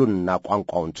 ባህሉንና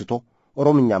ቋንቋውን ትቶ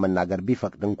ኦሮምኛ መናገር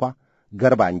ቢፈቅድ እንኳ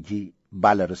ገርባ እንጂ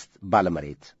ባለርስት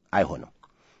ባለመሬት አይሆንም።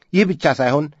 ይህ ብቻ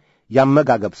ሳይሆን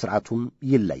ያመጋገብ ሥርዓቱም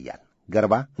ይለያል።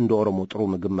 ገርባ እንደ ኦሮሞ ጥሩ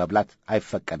ምግብ መብላት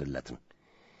አይፈቀድለትም።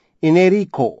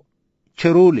 ኢኔሪኮ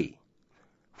ችሩሊ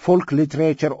ፎልክ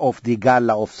ሊትሬቸር ኦፍ ዲ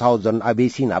ጋላ ኦፍ ሳውዘርን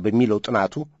አቤሲና በሚለው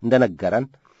ጥናቱ እንደነገረን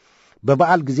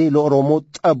በበዓል ጊዜ ለኦሮሞ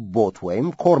ጠቦት ወይም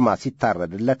ኮርማ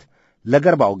ሲታረድለት፣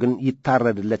 ለገርባው ግን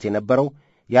ይታረድለት የነበረው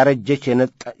ያረጀች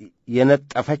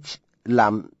የነጠፈች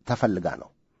ላም ተፈልጋ ነው።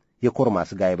 የኮርማ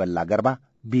ሥጋ የበላ ገርባ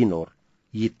ቢኖር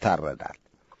ይታረዳል።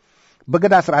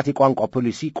 በገዳ ሥርዓት የቋንቋ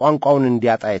ፖሊሲ ቋንቋውን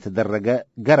እንዲያጣ የተደረገ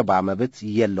ገርባ መብት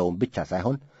የለውም ብቻ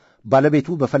ሳይሆን ባለቤቱ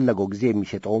በፈለገው ጊዜ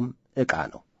የሚሸጠውም ዕቃ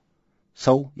ነው።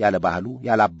 ሰው ያለ ባህሉ፣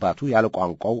 ያለ አባቱ፣ ያለ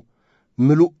ቋንቋው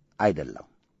ምሉእ አይደለም።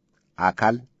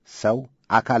 አካል ሰው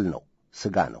አካል ነው፣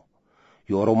 ሥጋ ነው።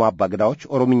 የኦሮሞ አባገዳዎች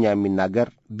ኦሮምኛ የሚናገር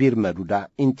ቢር መዱዳ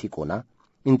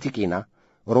ኢንቲቂና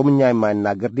ኦሮምኛ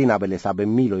የማይናገር ዲና በሌሳ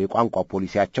በሚለው የቋንቋ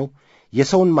ፖሊሲያቸው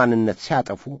የሰውን ማንነት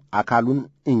ሲያጠፉ አካሉን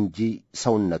እንጂ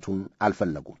ሰውነቱን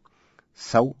አልፈለጉም።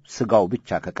 ሰው ሥጋው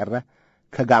ብቻ ከቀረ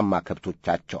ከጋማ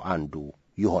ከብቶቻቸው አንዱ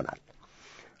ይሆናል።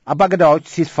 አባገዳዎች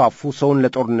ሲስፋፉ ሰውን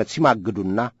ለጦርነት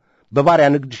ሲማግዱና በባሪያ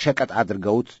ንግድ ሸቀጥ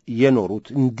አድርገውት የኖሩት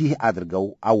እንዲህ አድርገው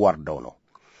አዋርደው ነው።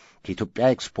 ከኢትዮጵያ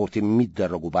ኤክስፖርት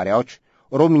የሚደረጉ ባሪያዎች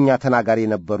ኦሮምኛ ተናጋሪ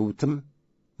የነበሩትም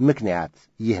ምክንያት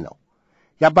ይህ ነው።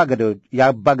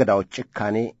 የአባገዳዎች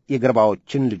ጭካኔ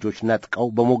የገርባዎችን ልጆች ነጥቀው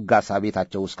በሞጋሳ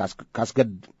ቤታቸው ውስጥ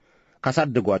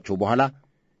ካሳደጓቸው በኋላ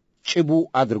ጭቡ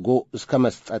አድርጎ እስከ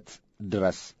መስጠት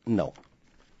ድረስ ነው።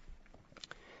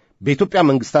 በኢትዮጵያ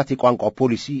መንግስታት የቋንቋ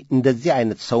ፖሊሲ እንደዚህ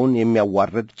አይነት ሰውን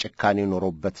የሚያዋርድ ጭካኔ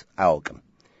ኖሮበት አያውቅም።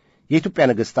 የኢትዮጵያ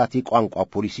ነገሥታት የቋንቋ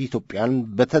ፖሊሲ ኢትዮጵያን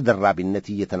በተደራቢነት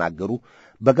እየተናገሩ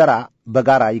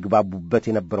በጋራ ይግባቡበት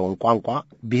የነበረውን ቋንቋ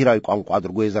ብሔራዊ ቋንቋ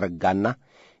አድርጎ የዘረጋና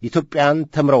ኢትዮጵያን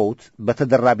ተምረውት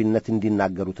በተደራቢነት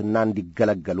እንዲናገሩትና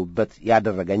እንዲገለገሉበት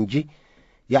ያደረገ እንጂ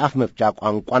የአፍ መፍቻ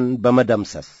ቋንቋን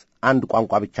በመደምሰስ አንድ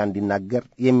ቋንቋ ብቻ እንዲናገር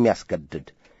የሚያስገድድ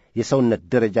የሰውነት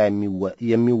ደረጃ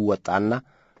የሚወጣና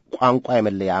ቋንቋ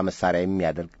የመለያ መሳሪያ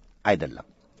የሚያደርግ አይደለም።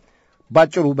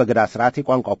 ባጭሩ በገዳ ሥርዓት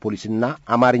የቋንቋ ፖሊሲና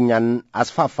አማርኛን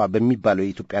አስፋፋ በሚባለው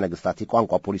የኢትዮጵያ ነገሥታት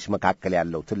የቋንቋ ፖሊሲ መካከል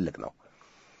ያለው ትልቅ ነው።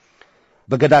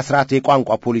 በገዳ ሥርዓት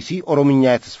የቋንቋ ፖሊሲ ኦሮምኛ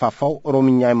የተስፋፋው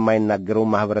ኦሮምኛ የማይናገረው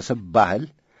ማህበረሰብ ባህል፣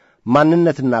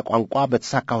 ማንነትና ቋንቋ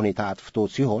በተሳካ ሁኔታ አጥፍቶ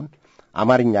ሲሆን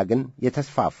አማርኛ ግን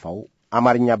የተስፋፋው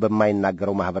አማርኛ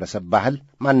በማይናገረው ማህበረሰብ ባህል፣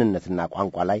 ማንነትና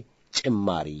ቋንቋ ላይ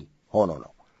ጭማሪ ሆኖ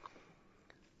ነው።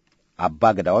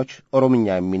 አባገዳዎች ኦሮምኛ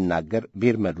የሚናገር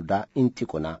ቢር መዱዳ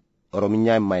ኢንቲቁና፣ ኦሮምኛ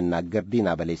የማይናገር ዲና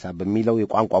በሌሳ በሚለው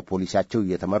የቋንቋ ፖሊሲያቸው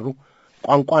እየተመሩ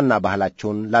ቋንቋና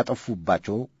ባህላቸውን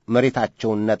ላጠፉባቸው፣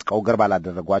 መሬታቸውን ነጥቀው ገርባ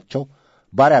ላደረጓቸው፣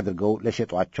 ባሪያ አድርገው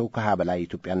ለሸጧቸው ከ20 በላይ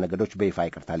የኢትዮጵያን ነገዶች በይፋ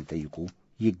ይቅርታ ሊጠይቁ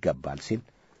ይገባል ሲል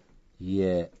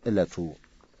የዕለቱ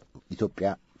ኢትዮጵያ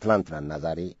ትናንትናና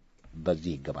ዛሬ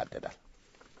በዚህ ይገባደዳል።